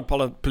smaller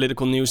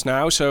political news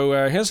now,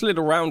 so here's a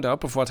little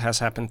roundup of what has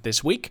happened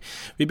this week.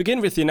 We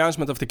begin with the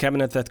announcement of the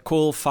cabinet that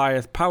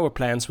coal-fired power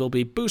plants will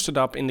be boosted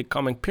up in the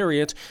coming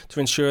period to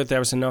ensure there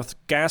is enough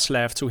gas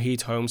left to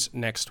heat homes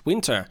next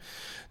winter.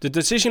 The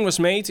decision was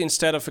made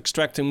instead of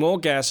extracting more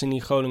gas in the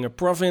Groningen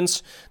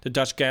province. The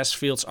Dutch gas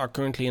fields are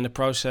currently in the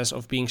process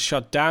of being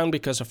shut down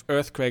because of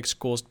earthquakes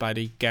caused by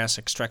the gas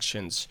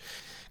extractions.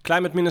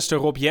 Climate Minister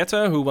Rob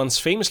Jetten, who once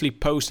famously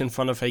posed in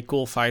front of a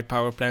coal-fired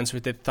power plant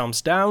with a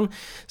thumbs down,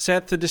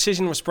 said the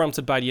decision was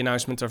prompted by the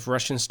announcement of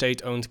Russian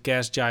state-owned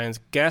gas giant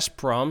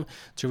Gazprom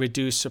to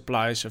reduce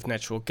supplies of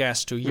natural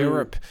gas to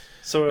Europe.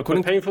 So a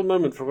painful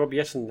moment for Rob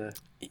Jetten there.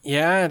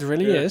 Yeah, it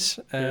really is.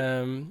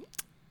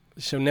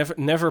 So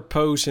never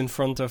pose in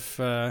front of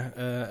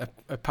a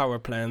power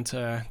plant.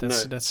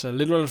 That's a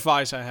little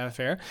advice I have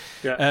here.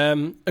 Yeah.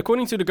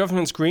 According to the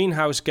government's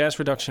greenhouse gas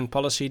reduction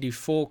policy, the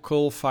 4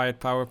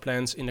 coal-fired power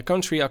plants in the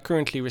country are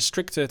currently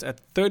restricted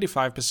at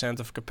 35%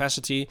 of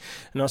capacity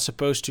and are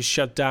supposed to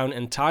shut down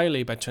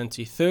entirely by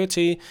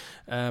 2030.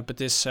 But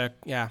this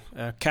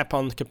cap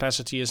on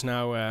capacity is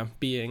now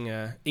being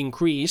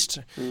increased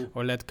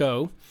or let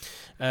go.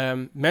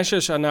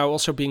 Measures are now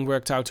also being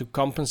worked out to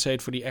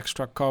compensate for the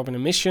extra carbon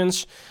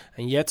emissions,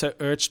 and Jetten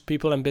urged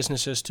people and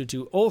businesses to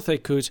do all they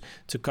could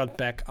to cut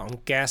back on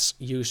gas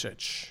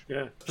usage.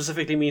 Yeah,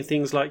 specifically mean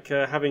things like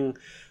having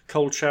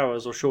cold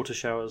showers or shorter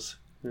showers.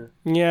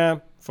 Yeah,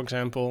 for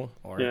example.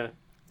 Or yeah.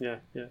 I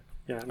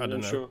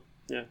don't know. Sure.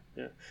 Yeah.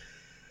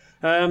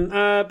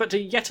 But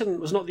Jetten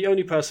was not the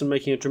only person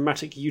making a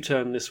dramatic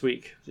U-turn this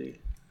week.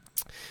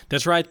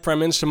 That's right. Prime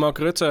Minister Mark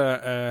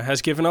Rutte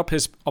has given up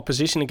his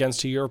opposition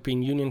against the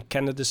European Union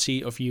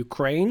candidacy of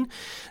Ukraine.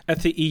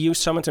 At the EU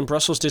summit in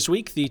Brussels this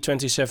week, the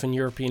 27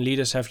 European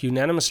leaders have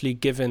unanimously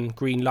given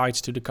green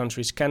lights to the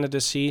country's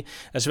candidacy,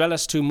 as well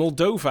as to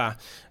Moldova,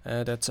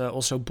 that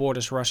also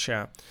borders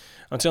Russia.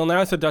 Until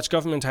now, the Dutch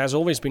government has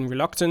always been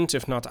reluctant,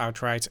 if not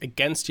outright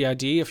against the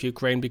idea of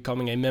Ukraine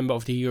becoming a member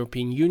of the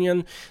European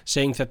Union,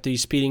 saying that the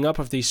speeding up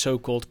of these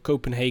so-called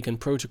Copenhagen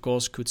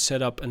protocols could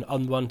set up an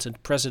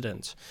unwanted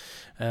precedent.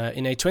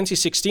 In a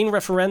 2016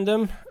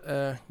 referendum,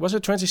 was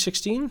it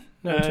 2016?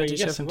 No, 2017.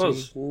 Yes, it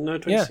was. No,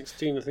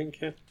 2016, I think,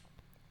 yeah.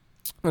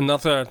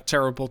 Another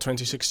terrible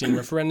 2016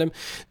 referendum.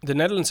 The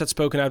Netherlands had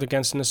spoken out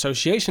against an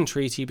association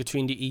treaty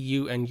between the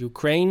EU and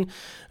Ukraine.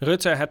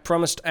 Rutte had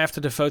promised after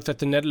the vote that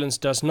the Netherlands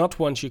does not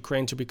want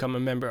Ukraine to become a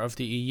member of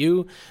the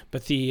EU,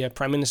 but the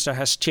Prime Minister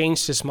has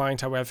changed his mind,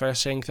 however,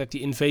 saying that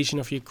the invasion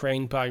of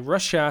Ukraine by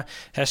Russia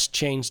has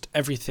changed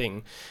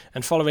everything.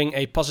 And following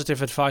a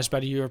positive advice by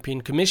the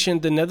European Commission,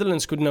 the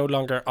Netherlands could no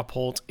longer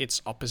uphold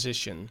its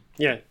opposition.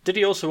 Yeah. Did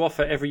he also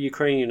offer every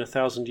Ukrainian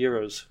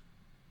 €1,000?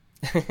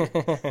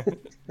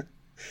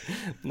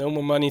 No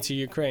more money to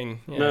Ukraine.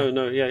 Yeah.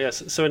 No,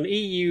 yes. So an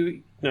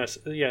EU,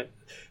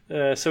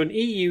 so an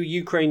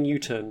EU-Ukraine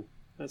U-turn.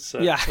 That's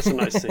a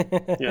nice thing.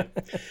 Yeah.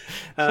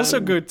 Also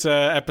a good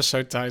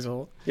episode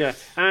title. Yeah,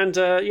 and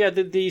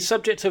the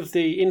subject of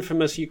the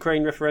infamous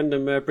Ukraine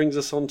referendum brings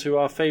us on to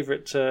our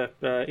favourite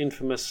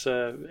infamous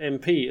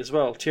MP as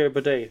well, Thierry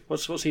Baudet.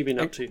 What's he been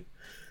up to?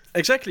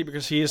 Exactly,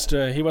 because he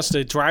was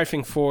the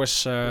driving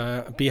force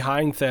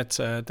behind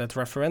that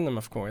referendum,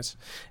 of course,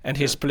 and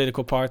his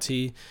political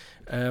party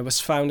was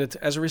founded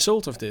as a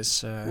result of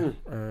this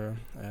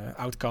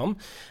outcome.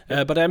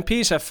 But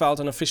MPs have filed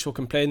an official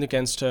complaint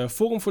against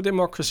Forum for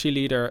Democracy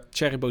leader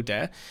Thierry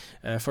Baudet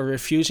for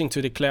refusing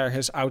to declare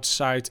his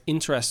outside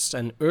interests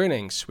and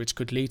earnings, which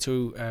could lead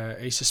to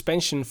a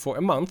suspension for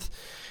a month.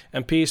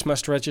 MPs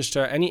must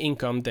register any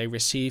income they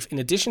receive in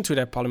addition to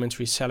their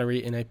parliamentary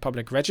salary in a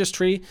public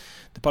registry.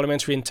 The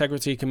Parliamentary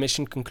Integrity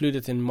Commission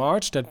concluded in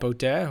March that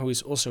Baudet, who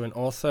is also an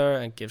author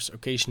and gives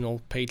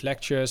occasional paid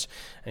lectures,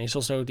 and he's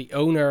also the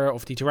owner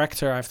of the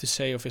director, I have to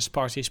say, of his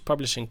party's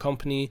publishing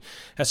company,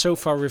 has so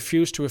far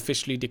refused to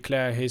officially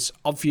declare his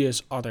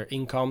obvious other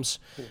incomes.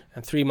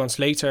 And 3 months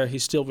later, he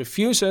still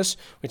refuses,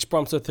 which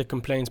prompted the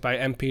complaint by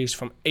MPs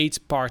from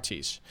 8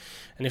 parties.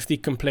 And if the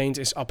complaint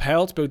is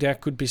upheld,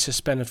 Baudet could be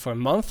suspended for a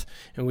month,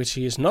 in which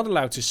he is not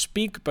allowed to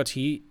speak, but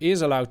he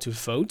is allowed to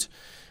vote.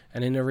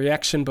 And in a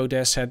reaction,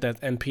 Baudet said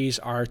that MPs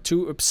are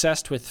too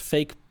obsessed with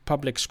fake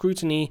public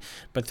scrutiny,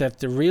 but that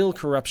the real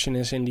corruption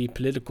is in the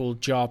political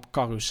job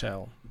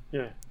carousel.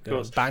 Yeah, the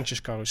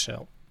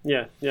baantjescarousel.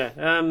 Yeah.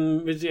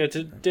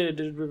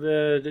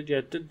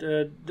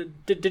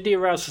 Did he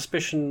arouse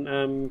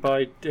suspicion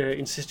by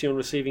insisting on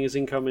receiving his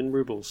income in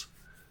rubles?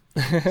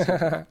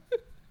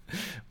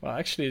 Well,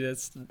 actually,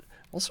 that's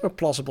also a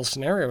plausible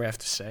scenario, I have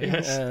to say.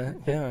 Yes.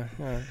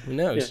 Who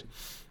knows?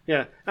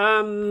 Yeah.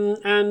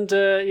 In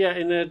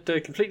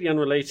a completely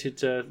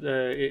unrelated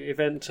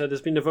event,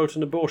 there's been a vote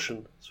on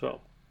abortion as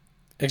well.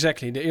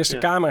 Exactly. The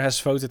Eerste Kamer has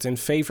voted in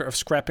favor of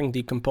scrapping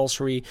the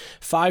compulsory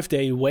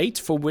 5-day wait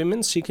for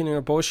women seeking an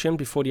abortion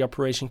before the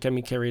operation can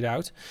be carried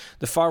out.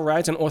 The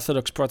far-right and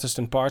Orthodox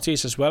Protestant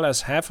parties, as well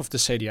as half of the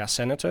CDA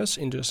senators,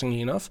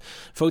 interestingly enough,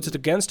 voted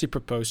against the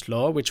proposed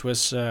law, which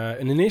was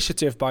an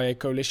initiative by a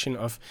coalition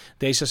of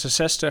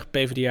D66,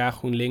 PvdA,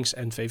 GroenLinks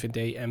and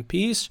VVD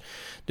MPs.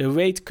 The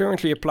wait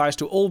currently applies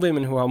to all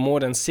women who are more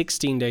than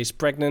 16 days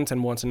pregnant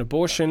and want an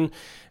abortion.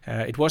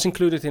 It was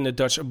included in the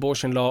Dutch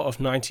abortion law of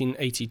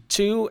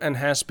 1982 and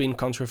has been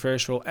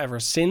controversial ever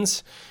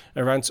since.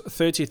 Around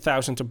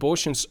 30,000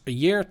 abortions a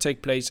year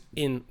take place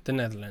in the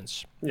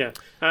Netherlands. Yeah,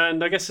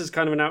 and I guess as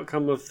kind of an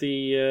outcome of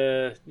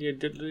the...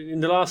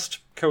 in the last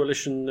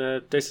coalition,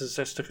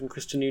 D66 and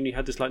ChristenUnie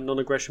had this like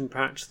non-aggression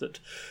pact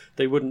that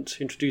they wouldn't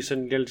introduce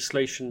any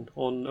legislation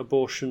on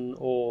abortion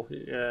or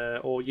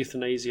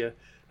euthanasia.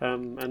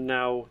 And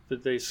now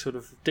that they sort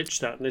of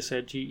ditched that and they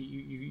said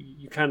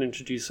you can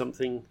introduce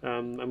something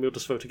and we'll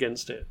just vote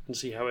against it and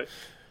see how it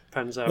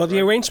pans out. Well, the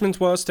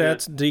arrangement was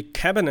that the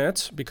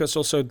cabinet, because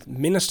also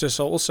ministers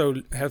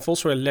have a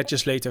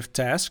legislative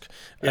task,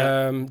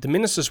 the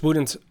ministers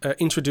wouldn't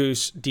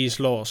introduce these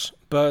laws,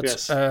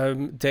 but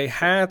they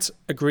had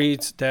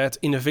agreed that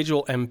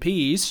individual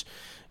MPs,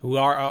 who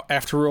are,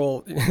 after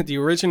all, the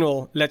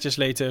original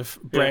legislative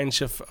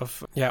branch of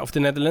the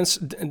Netherlands,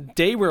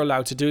 they were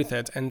allowed to do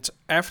that. And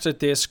after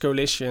this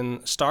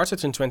coalition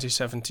started in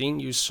 2017,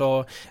 you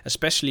saw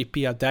especially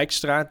Pia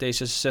Dijkstra,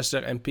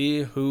 D66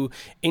 MP, who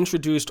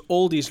introduced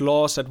all these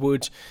laws that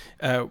would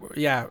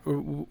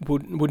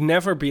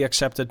never be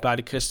accepted by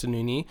the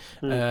ChristenUnie.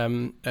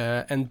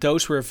 And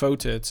those were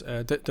voted,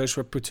 those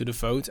were put to the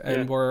vote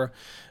and were...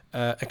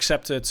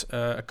 accepted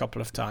a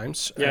couple of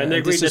times. Yeah, and they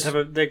agreed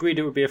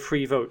it would be a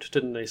free vote,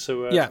 didn't they?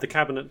 So the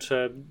cabinet,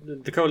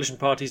 the coalition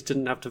parties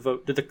didn't have to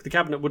vote. The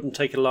cabinet wouldn't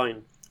take a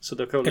line, so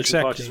the coalition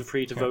parties were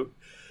free to vote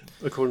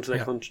according to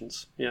their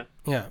conscience. Yeah.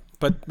 Yeah,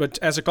 but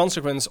as a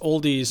consequence, all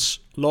these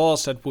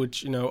laws that would,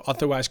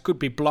 otherwise could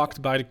be blocked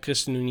by the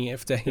ChristenUnie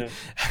if they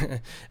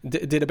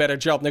did a better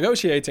job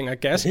negotiating, I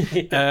guess,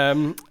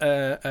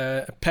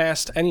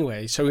 passed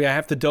anyway. So we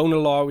have the donor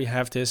law, we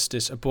have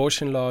this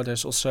abortion law.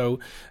 There's also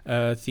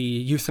the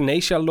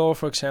euthanasia law,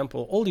 for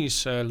example. All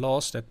these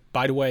laws that,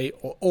 by the way,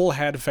 all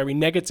had very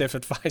negative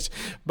advice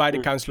by the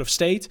Council of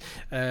State.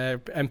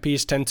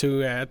 MPs tend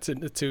to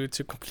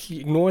completely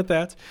ignore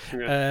that.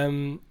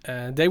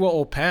 They were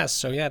all passed.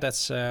 So yeah,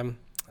 that's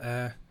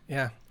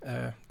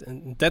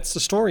the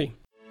story.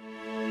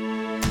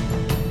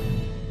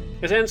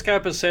 As Ernst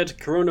Kuipers said,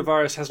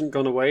 coronavirus hasn't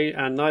gone away,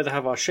 and neither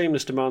have our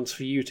shameless demands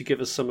for you to give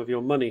us some of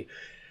your money.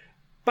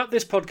 But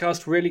this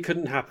podcast really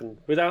couldn't happen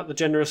without the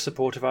generous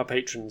support of our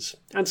patrons.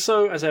 And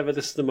so, as ever,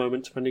 this is the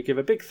moment when we give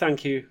a big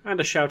thank you and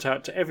a shout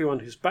out to everyone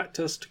who's backed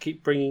us to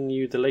keep bringing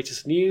you the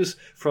latest news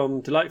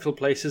from delightful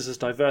places as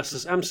diverse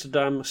as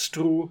Amsterdam,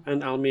 Stroe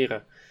and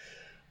Almere.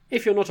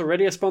 If you're not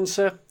already a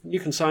sponsor, you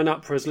can sign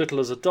up for as little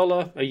as $1,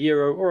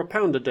 €1 or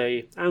 £1 a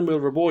day, and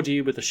we'll reward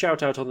you with a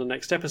shout out on the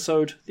next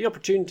episode, the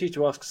opportunity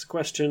to ask us a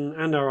question,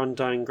 and our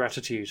undying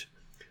gratitude.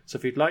 So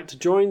if you'd like to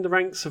join the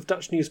ranks of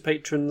Dutch News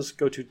patrons,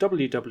 go to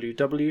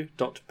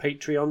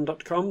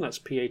www.patreon.com, that's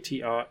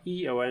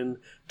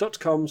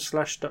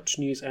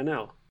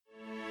patreon.com/DutchNewsNL.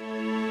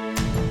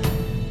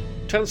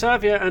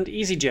 Transavia and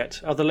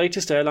EasyJet are the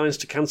latest airlines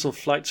to cancel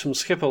flights from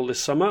Schiphol this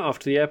summer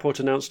after the airport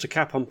announced a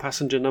cap on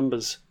passenger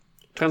numbers.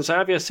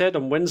 Transavia said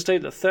on Wednesday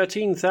that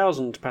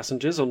 13,000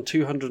 passengers on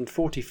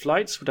 240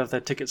 flights would have their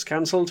tickets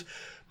cancelled,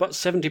 but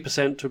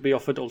 70% would be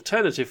offered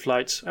alternative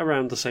flights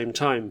around the same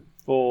time,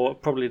 or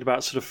probably at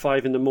about sort of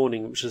 5 in the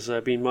morning, which has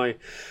been my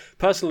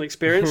personal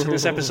experience in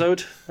this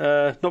episode.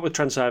 Not with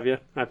Transavia,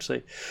 I have to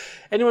say.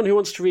 Anyone who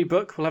wants to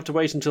rebook will have to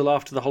wait until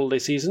after the holiday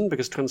season,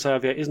 because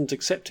Transavia isn't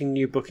accepting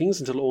new bookings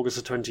until August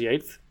the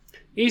 28th.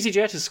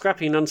 EasyJet is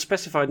scrapping an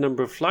unspecified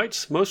number of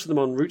flights, most of them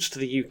on routes to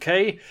the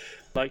UK,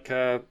 like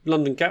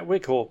London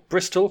Gatwick or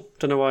Bristol,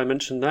 don't know why I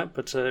mentioned that,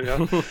 but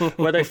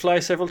where they fly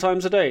several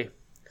times a day.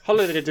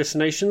 Holiday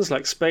destinations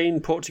like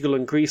Spain, Portugal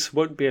and Greece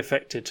won't be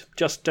affected,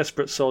 just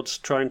desperate sods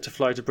trying to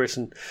fly to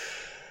Britain.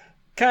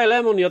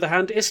 KLM, on the other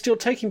hand, is still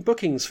taking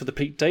bookings for the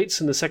peak dates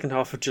in the second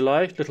half of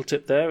July. Little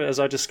tip there, as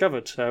I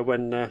discovered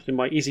when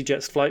my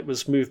EasyJet's flight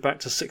was moved back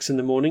to 6 in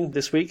the morning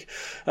this week.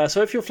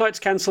 So if your flight's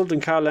cancelled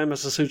and KLM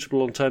has a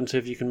suitable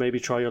alternative, you can maybe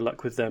try your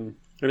luck with them.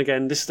 And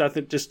again, this I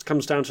think just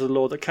comes down to the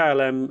law that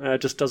KLM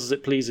just does as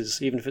it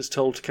pleases. Even if it's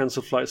told to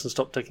cancel flights and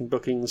stop taking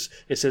bookings,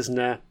 it says,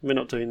 nah, we're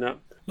not doing that.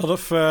 A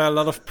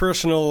lot of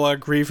personal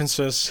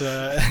grievances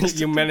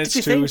you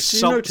managed to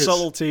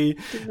subtlety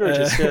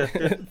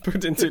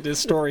put into this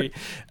story.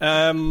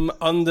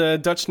 On the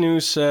Dutch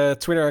News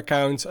Twitter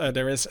account,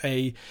 there is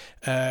a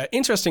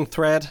interesting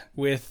thread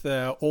with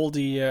all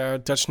the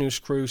Dutch News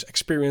crews'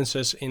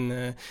 experiences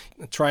in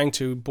trying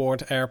to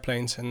board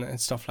airplanes and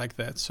stuff like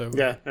that. So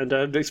yeah, and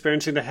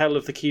experiencing the hell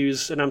of the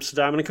queues in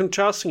Amsterdam and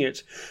contrasting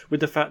it with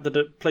the fact that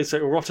at places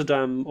like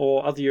Rotterdam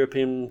or other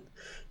European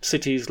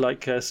cities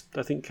like I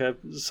think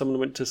someone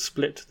went to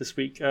Split this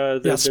week.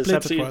 There's Split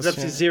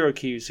absolutely zero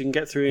queues. You can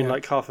get through in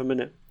like half a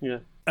minute. Yeah.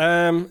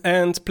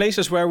 And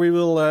places where we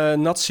will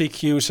not see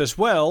queues as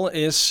well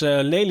is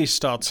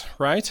Lelystad,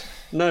 right?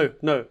 No.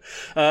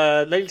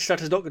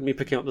 Lelystad is not going to be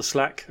picking up the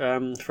slack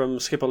from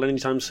Schiphol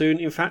anytime soon.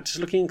 In fact, it's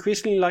looking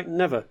increasingly like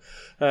never.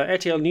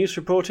 RTL News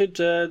reported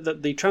that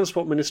the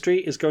Transport Ministry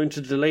is going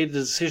to delay the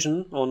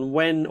decision on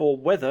when or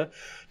whether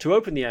to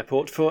open the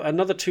airport for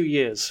another 2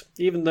 years,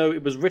 even though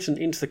it was written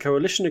into the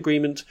coalition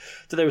agreement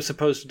that they were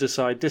supposed to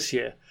decide this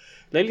year.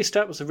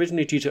 Lelystad was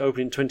originally due to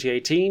open in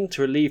 2018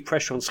 to relieve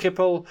pressure on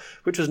Schiphol,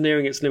 which was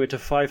nearing its limit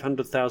of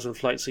 500,000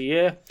 flights a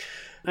year.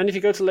 And if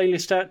you go to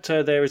Lelystad,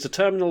 there is a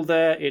terminal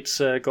there. It's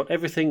got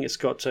everything. It's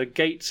got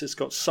gates, it's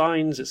got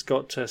signs, it's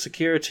got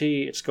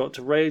security, it's got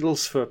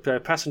rails for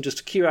passengers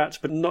to queue at,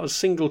 but not a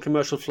single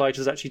commercial flight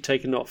has actually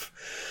taken off.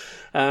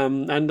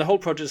 And the whole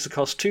project has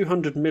cost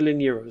 200 million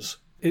euros.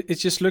 It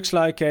just looks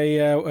like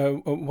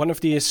one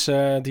of these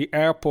the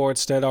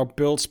airports that are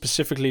built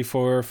specifically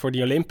for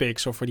the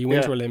Olympics or for the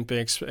Winter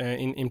Olympics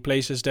in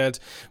places that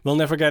will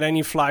never get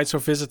any flights or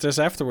visitors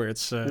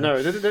afterwards. No,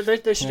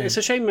 it's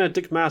a shame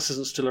Dick Maas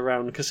isn't still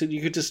around, because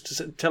you could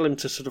just tell him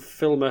to sort of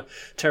film a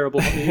terrible.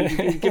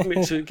 give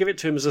it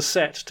to him as a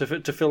set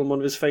to film one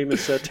of his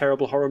famous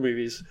terrible horror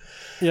movies.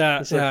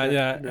 Yeah.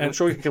 I'm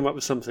sure he can come up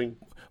with something.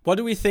 What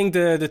do we think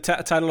the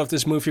title of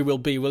this movie will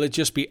be? Will it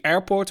just be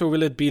Airport or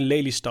will it be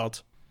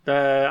Lelystad?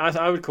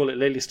 I would call it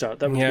Lelystad.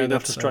 That would be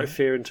enough to strike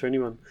fear into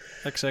anyone.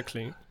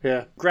 Exactly.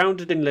 Yeah.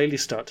 Grounded in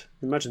Lelystad.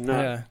 Imagine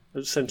that. Yeah. It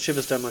would send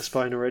shivers down my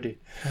spine already.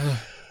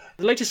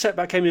 The latest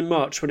setback came in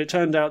March when it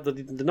turned out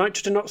that the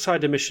nitrogen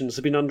oxide emissions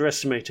had been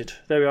underestimated.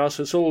 There we are,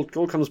 so it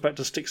all comes back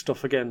to stick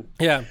stuff again.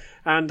 Yeah.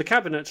 And the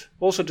Cabinet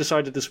also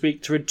decided this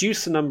week to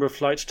reduce the number of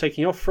flights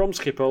taking off from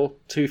Schiphol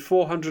to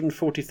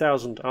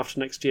 440,000 after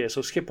next year. So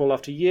Schiphol,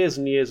 after years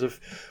and years of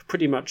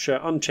pretty much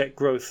unchecked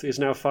growth, is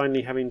now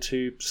finally having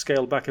to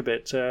scale back a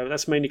bit.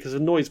 That's mainly because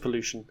of noise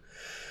pollution.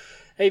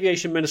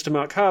 Aviation Minister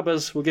Mark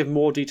Harbers will give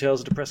more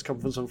details at a press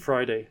conference on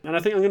Friday. And I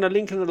think I'm going to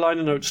link in the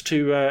liner notes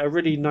to a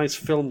really nice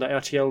film that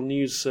RTL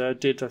News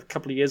did a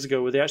couple of years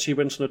ago, where they actually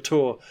went on a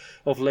tour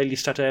of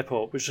Lelystad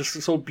Airport, which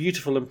is all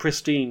beautiful and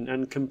pristine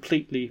and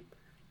completely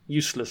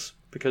useless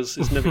because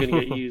it's never going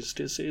to get used.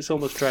 It's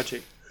almost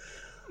tragic.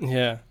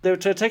 Yeah. They were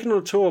taken on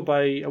a tour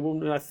by a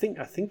woman, I think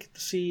the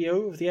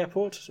CEO of the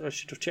airport. I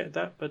should have checked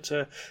that. But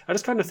I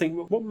just kind of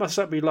think, what must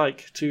that be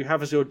like to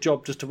have as your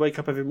job just to wake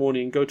up every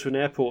morning and go to an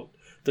airport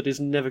that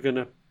is never going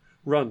to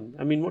run?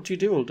 I mean, what do you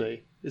do all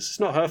day? It's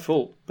not her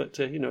fault, but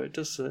it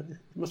does. It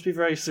must be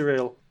very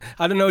surreal.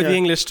 I don't know the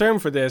English term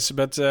for this,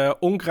 but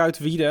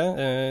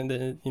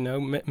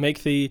onkruidwieden.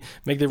 Make the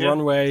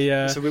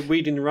runway. So we're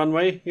weeding the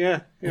runway.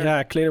 Yeah,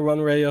 clear the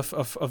runway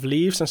of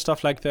leaves and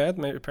stuff like that.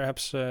 Maybe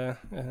perhaps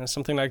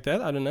something like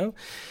that. I don't know.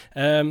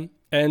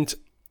 And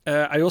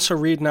I also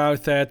read now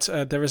that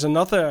there is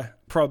another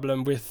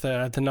problem with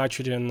the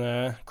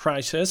nitrogen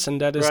crisis,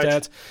 and that is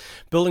that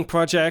building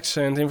projects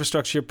and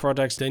infrastructure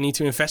projects, they need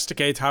to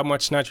investigate how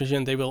much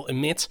nitrogen they will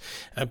emit,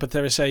 but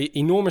there is a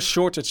enormous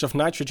shortage of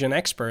nitrogen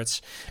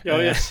experts.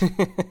 Yes.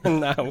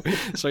 Now,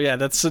 so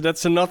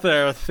that's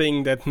another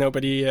thing that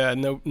nobody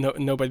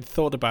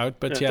thought about.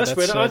 But that's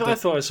weird. I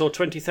thought I saw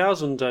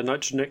 20,000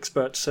 nitrogen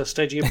experts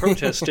staging a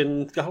protest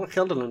in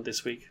Gelderland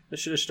this week. I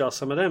should ask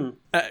some of them.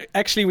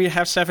 Actually, we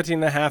have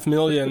 17.5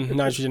 million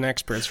nitrogen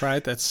experts,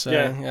 right? That's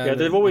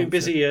they've all been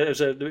busy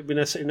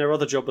in their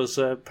other job as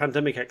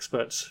pandemic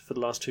experts for the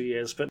last 2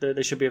 years, but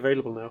they should be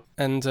available now.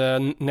 And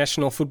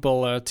national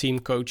football team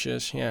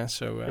coaches,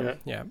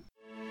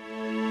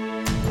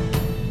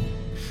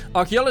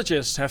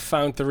 Archaeologists have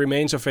found the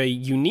remains of a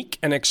unique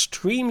and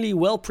extremely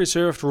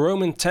well-preserved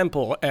Roman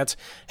temple at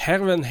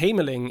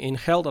Herwenhemeling in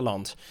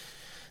Gelderland.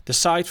 The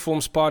site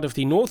forms part of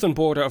the northern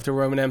border of the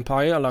Roman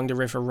Empire along the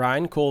River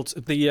Rhine, called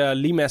the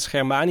Limes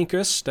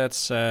Germanicus.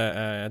 That's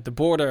the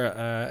border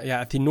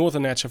at the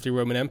northern edge of the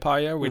Roman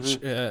Empire, which,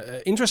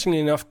 interestingly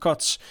enough,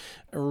 cuts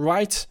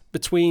right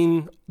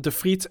between the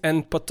Friet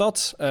and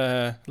Patat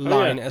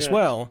line as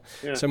well.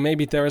 Yeah. So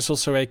maybe there is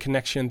also a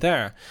connection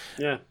there.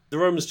 Yeah, the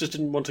Romans just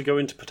didn't want to go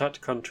into Patat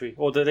country,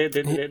 or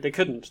they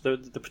couldn't. The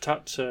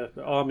Patat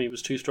army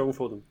was too strong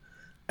for them.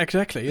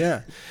 Exactly,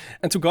 yeah.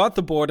 And to guard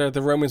the border,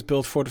 the Romans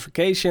built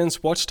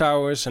fortifications,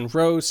 watchtowers and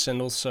roads,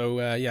 and also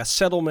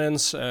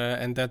settlements,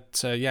 and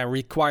that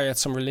required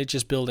some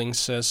religious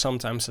buildings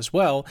sometimes as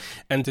well.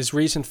 And this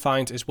recent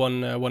find is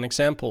one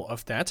example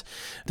of that.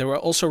 There were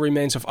also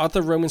remains of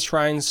other Roman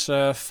shrines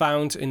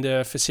found in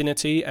the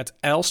vicinity at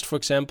Elst, for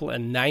example,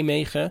 and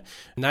Nijmegen.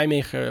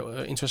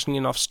 Nijmegen, interestingly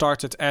enough,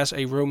 started as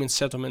a Roman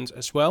settlement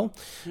as well.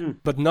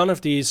 But none of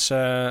these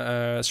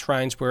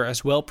shrines were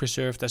as well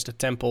preserved as the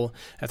temple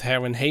at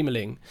Herwenhemeling.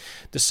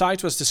 The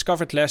site was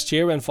discovered last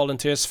year when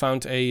volunteers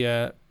found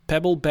a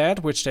pebble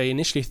bed, which they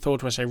initially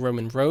thought was a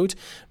Roman road.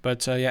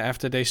 But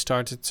after they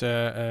started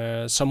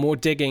some more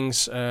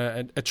diggings,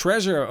 a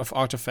treasure of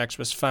artifacts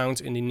was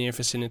found in the near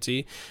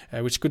vicinity,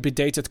 which could be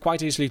dated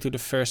quite easily to the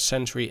 1st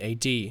century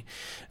AD.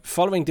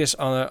 Following this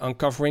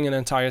uncovering, an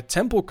entire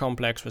temple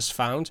complex was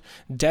found,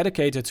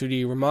 dedicated to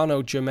the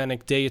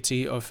Romano-Germanic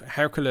deity of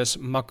Hercules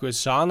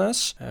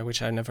Magusanus,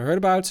 which I never heard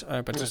about,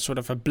 but it's sort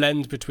of a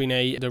blend between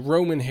the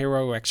Roman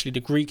hero, actually the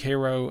Greek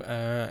hero,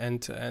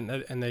 and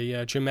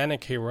a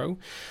Germanic hero.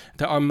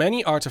 There are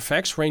many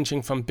artifacts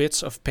ranging from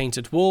bits of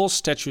painted walls,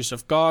 statues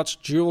of gods,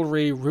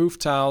 jewelry, roof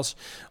tiles,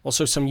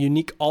 also some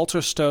unique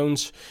altar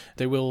stones.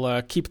 They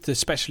will keep the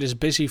specialists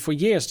busy for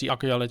years, the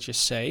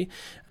archaeologists say.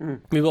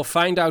 We will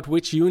find out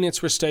which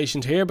units were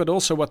stationed here, but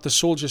also what the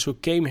soldiers who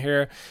came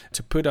here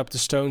to put up the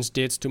stones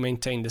did to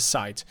maintain the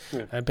site.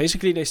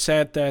 Basically, they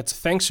said that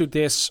thanks to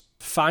this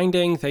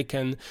finding, they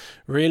can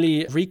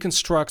really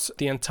reconstruct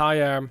the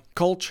entire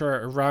culture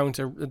around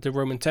the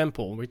Roman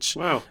temple, which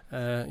so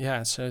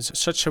it's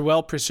such a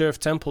well-preserved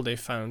temple they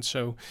found.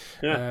 So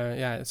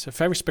it's a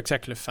very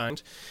spectacular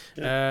find.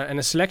 And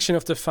a selection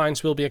of the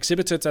finds will be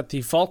exhibited at the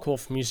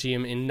Valkhof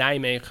Museum in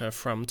Nijmegen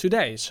from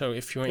today. So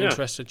if you're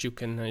interested, you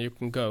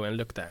can go and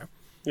look there.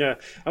 Yeah,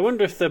 I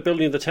wonder if the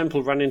building of the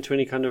temple ran into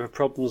any kind of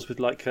problems with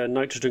like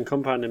nitrogen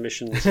compound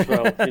emissions as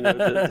well.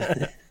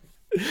 That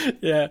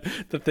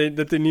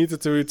they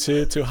needed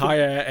to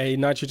hire a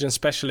nitrogen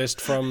specialist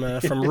from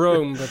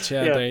Rome, but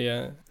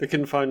they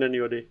couldn't find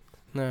anybody.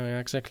 No,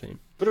 exactly.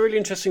 But a really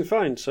interesting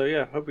find.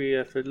 So hope we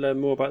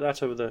learn more about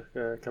that over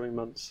the coming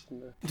months.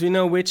 Do you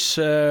know which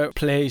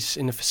place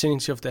in the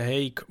vicinity of The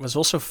Hague was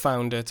also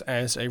founded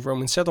as a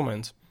Roman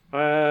settlement?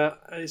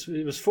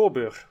 It was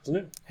Voorburg, wasn't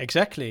it?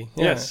 Exactly.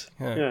 Yeah. Yes.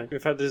 Yeah. In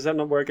fact, is that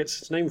not where it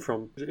gets its name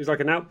from? It was like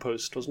an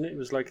outpost, wasn't it? It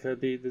was like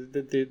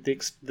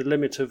the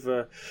limit of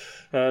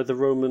the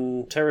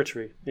Roman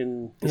territory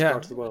in this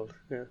part of the world.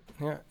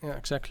 Yeah,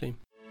 exactly.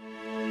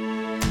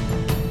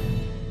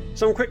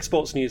 Some quick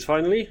sports news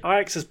finally.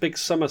 Ajax's big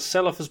summer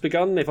sell-off has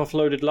begun. They've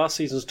offloaded last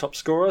season's top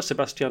scorer,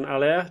 Sebastian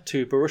Haller,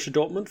 to Borussia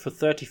Dortmund for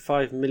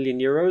 €35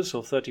 million,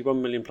 or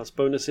 31 million plus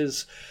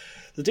bonuses.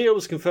 The deal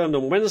was confirmed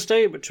on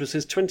Wednesday, which was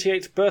his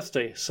 28th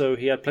birthday, so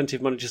he had plenty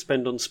of money to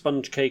spend on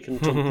sponge cake and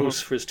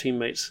tompousse for his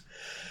teammates.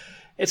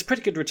 It's a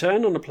pretty good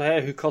return on a player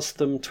who cost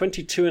them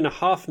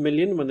 $22.5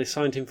 million when they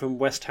signed him from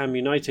West Ham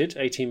United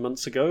 18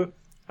 months ago.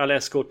 Haller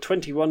scored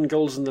 21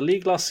 goals in the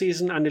league last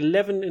season and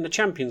 11 in the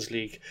Champions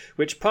League,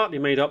 which partly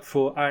made up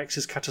for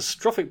Ajax's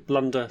catastrophic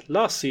blunder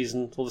last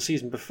season, or the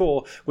season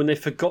before, when they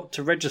forgot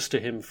to register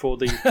him for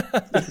the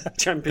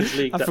Champions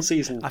League that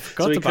season. I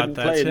forgot about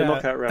that. So he couldn't play in the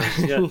knockout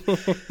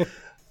rounds.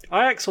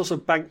 Ajax also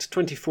banked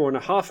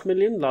 $24.5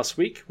 million last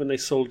week when they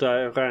sold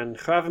Ryan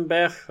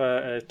Gravenberg,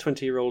 a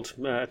 20-year-old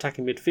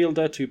attacking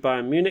midfielder, to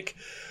Bayern Munich.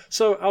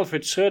 So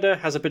Alfred Schreuder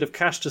has a bit of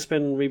cash to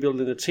spend on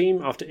rebuilding the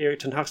team after Erik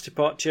ten Hag's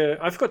departure.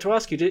 I forgot to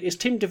ask you, is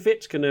Tim de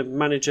Wit going to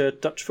manage a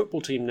Dutch football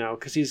team now?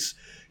 Because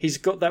he's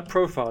got that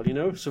profile,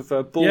 sort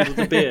of bald with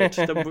the beard,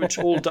 which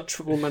all Dutch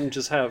football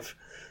managers have.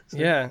 So,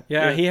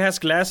 he has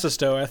glasses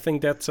though. I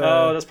think that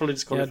that's probably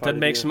disqualified. That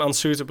makes him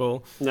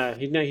unsuitable. No,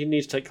 he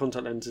needs to take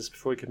contact lenses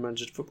before he can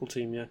manage a football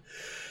team. Yeah,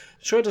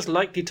 Schreuder's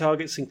likely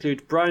targets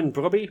include Brian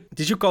Brobby.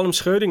 Did you call him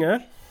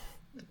Schrödinger?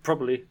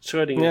 Probably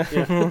Schrödinger.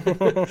 Yeah.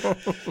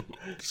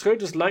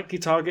 Schreuder's likely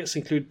targets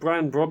include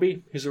Brian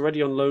Brobby, who's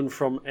already on loan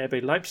from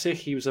RB Leipzig.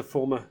 He was a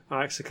former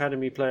Ajax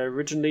Academy player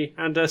originally,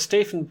 and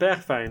Stefan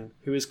Bergwijn,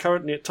 who is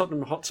currently at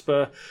Tottenham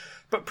Hotspur,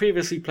 but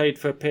previously played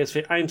for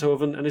PSV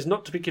Eindhoven and is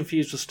not to be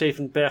confused with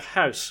Steven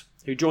Berghuis,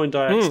 who joined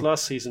Ajax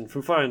last season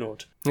from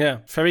Feyenoord. Yeah,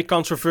 very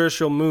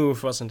controversial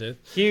move, wasn't it?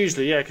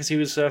 Hugely, yeah, because he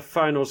was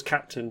Feyenoord's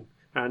captain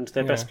and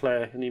their best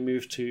player, and he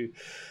moved to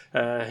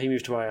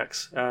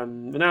Ajax.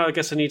 Now I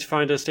guess I need to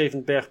find a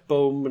Steven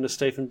Bergboom and a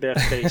Steven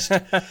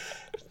Berggeest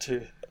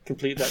to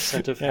complete that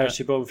set of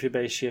Huisje, Boompje,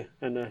 Beestje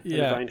and a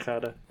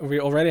Wijngaarden.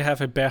 We already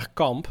have a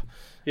Bergkamp.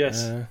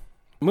 Yes.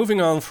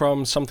 Moving on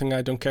from something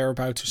I don't care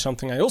about to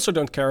something I also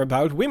don't care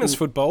about, women's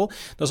football.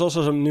 There's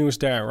also some news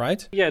there,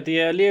 right? Yeah, the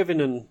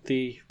Leeuwinnen,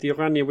 the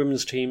Oranje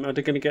women's team, are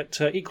going to get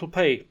equal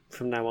pay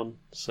from now on.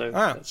 So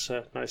that's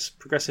a nice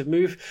progressive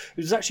move.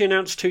 It was actually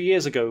announced 2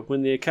 years ago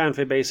when the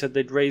KNVB said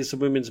they'd raise the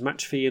women's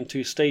match fee in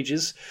 2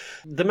 stages.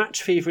 The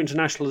match fee for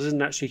internationals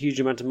isn't actually a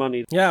huge amount of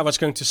money. Yeah, I was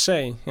going to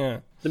say,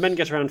 The men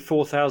get around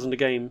 4,000 a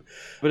game,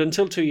 but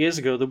until 2 years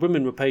ago, the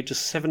women were paid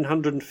just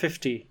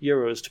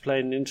 €750 to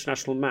play an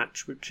international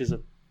match, which is a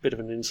bit of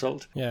an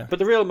insult. Yeah. But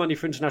the real money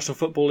for international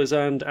football is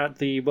earned at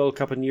the World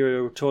Cup and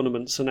Euro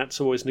tournaments, and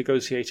that's always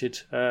negotiated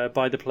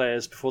by the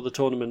players before the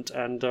tournament,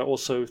 and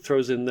also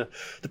throws in the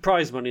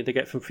prize money they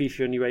get from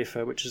FIFA and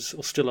UEFA, which is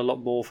still a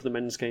lot more for the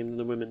men's game than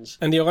the women's.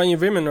 And the Oranje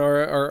women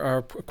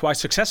are quite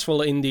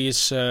successful in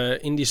these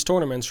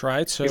tournaments,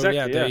 right? So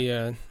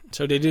exactly,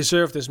 So they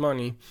deserve this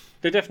money.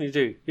 They definitely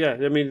do. Yeah,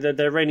 I mean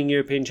they're reigning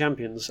European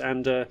champions,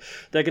 and they're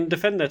going to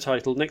defend their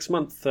title next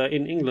month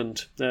in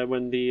England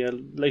when the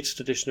latest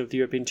edition of the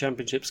European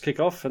Championships kick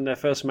off, and their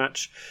first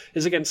match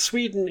is against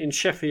Sweden in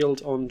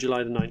Sheffield on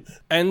July the 9th.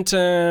 And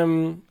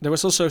there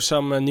was also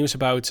some news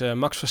about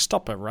Max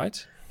Verstappen,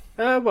 right?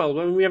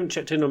 Well, we haven't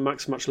checked in on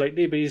Max much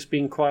lately, but he's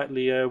been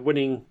quietly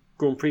winning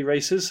Grand Prix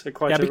races at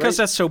quite a because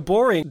rate. That's so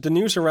boring. The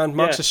news around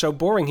Max is so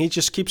boring. He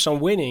just keeps on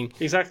winning.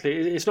 Exactly.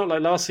 It's not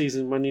like last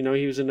season when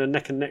he was in a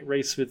neck and neck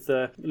race with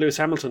Lewis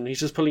Hamilton.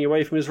 He's just pulling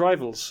away from his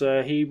rivals.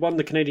 He won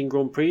the Canadian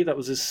Grand Prix. That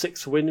was his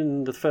 6th win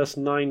in the first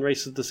 9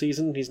 races of the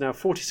season. He's now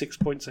 46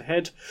 points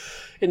ahead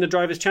in the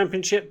Drivers'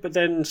 Championship, but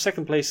then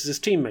second place is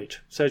his teammate,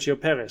 Sergio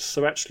Perez.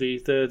 So actually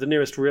the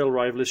nearest real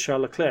rival is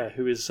Charles Leclerc,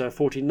 who is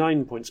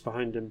 49 points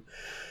behind him.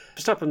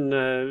 Verstappen,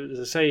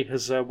 as I say,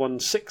 has won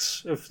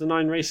 6 of the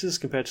 9 races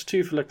compared to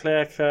 2 for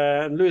Leclerc.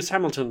 And Lewis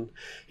Hamilton,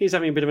 he's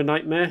having a bit of a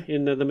nightmare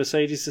in the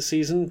Mercedes this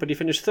season, but he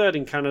finished 3rd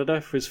in Canada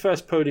for his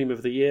first podium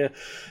of the year. And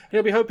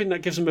he'll be hoping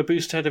that gives him a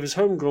boost ahead of his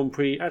home Grand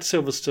Prix at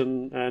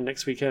Silverstone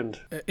next weekend.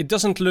 It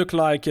doesn't look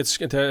like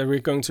we're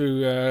going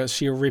to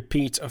see a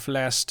repeat of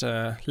last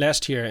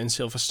year in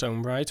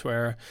Silverstone, right?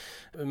 Where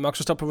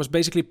Max Verstappen was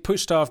basically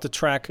pushed off the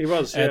track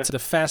at the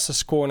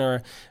fastest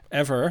corner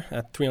ever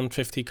at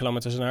 350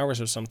 kilometers an hour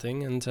or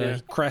something, and he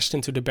crashed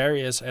into the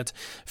barriers at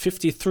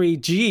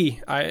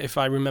 53G, if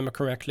I remember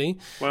correctly.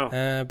 Wow.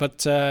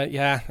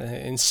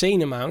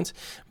 Insane amount.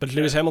 But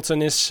Lewis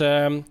Hamilton is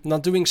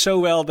not doing so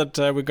well that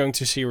we're going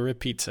to see a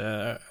repeat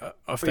of that.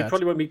 He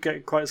probably won't be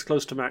getting quite as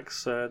close to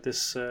Max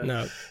this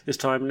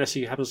time, unless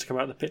he happens to come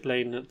out the pit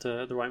lane at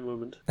the right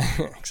moment.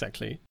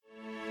 Exactly.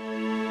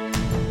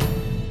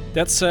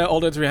 That's all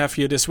that we have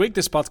for you this week.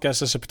 This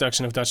podcast is a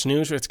production of Dutch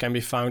News, which can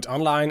be found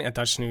online at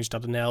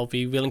dutchnews.nl.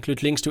 We will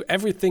include links to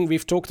everything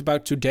we've talked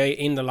about today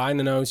in the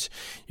liner notes.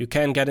 You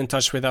can get in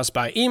touch with us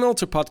by email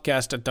to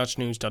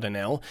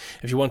podcast@dutchnews.nl.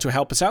 If you want to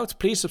help us out,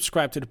 please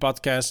subscribe to the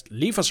podcast,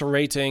 leave us a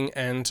rating,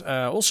 and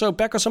also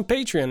back us on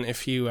Patreon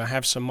if you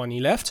have some money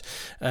left.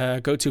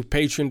 Go to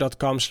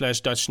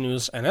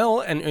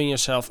patreon.com/dutchnewsnl and earn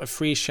yourself a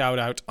free shout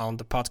out on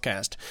the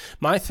podcast.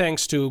 My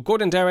thanks to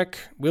Gordon Derrick.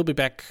 We'll be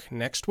back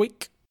next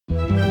week.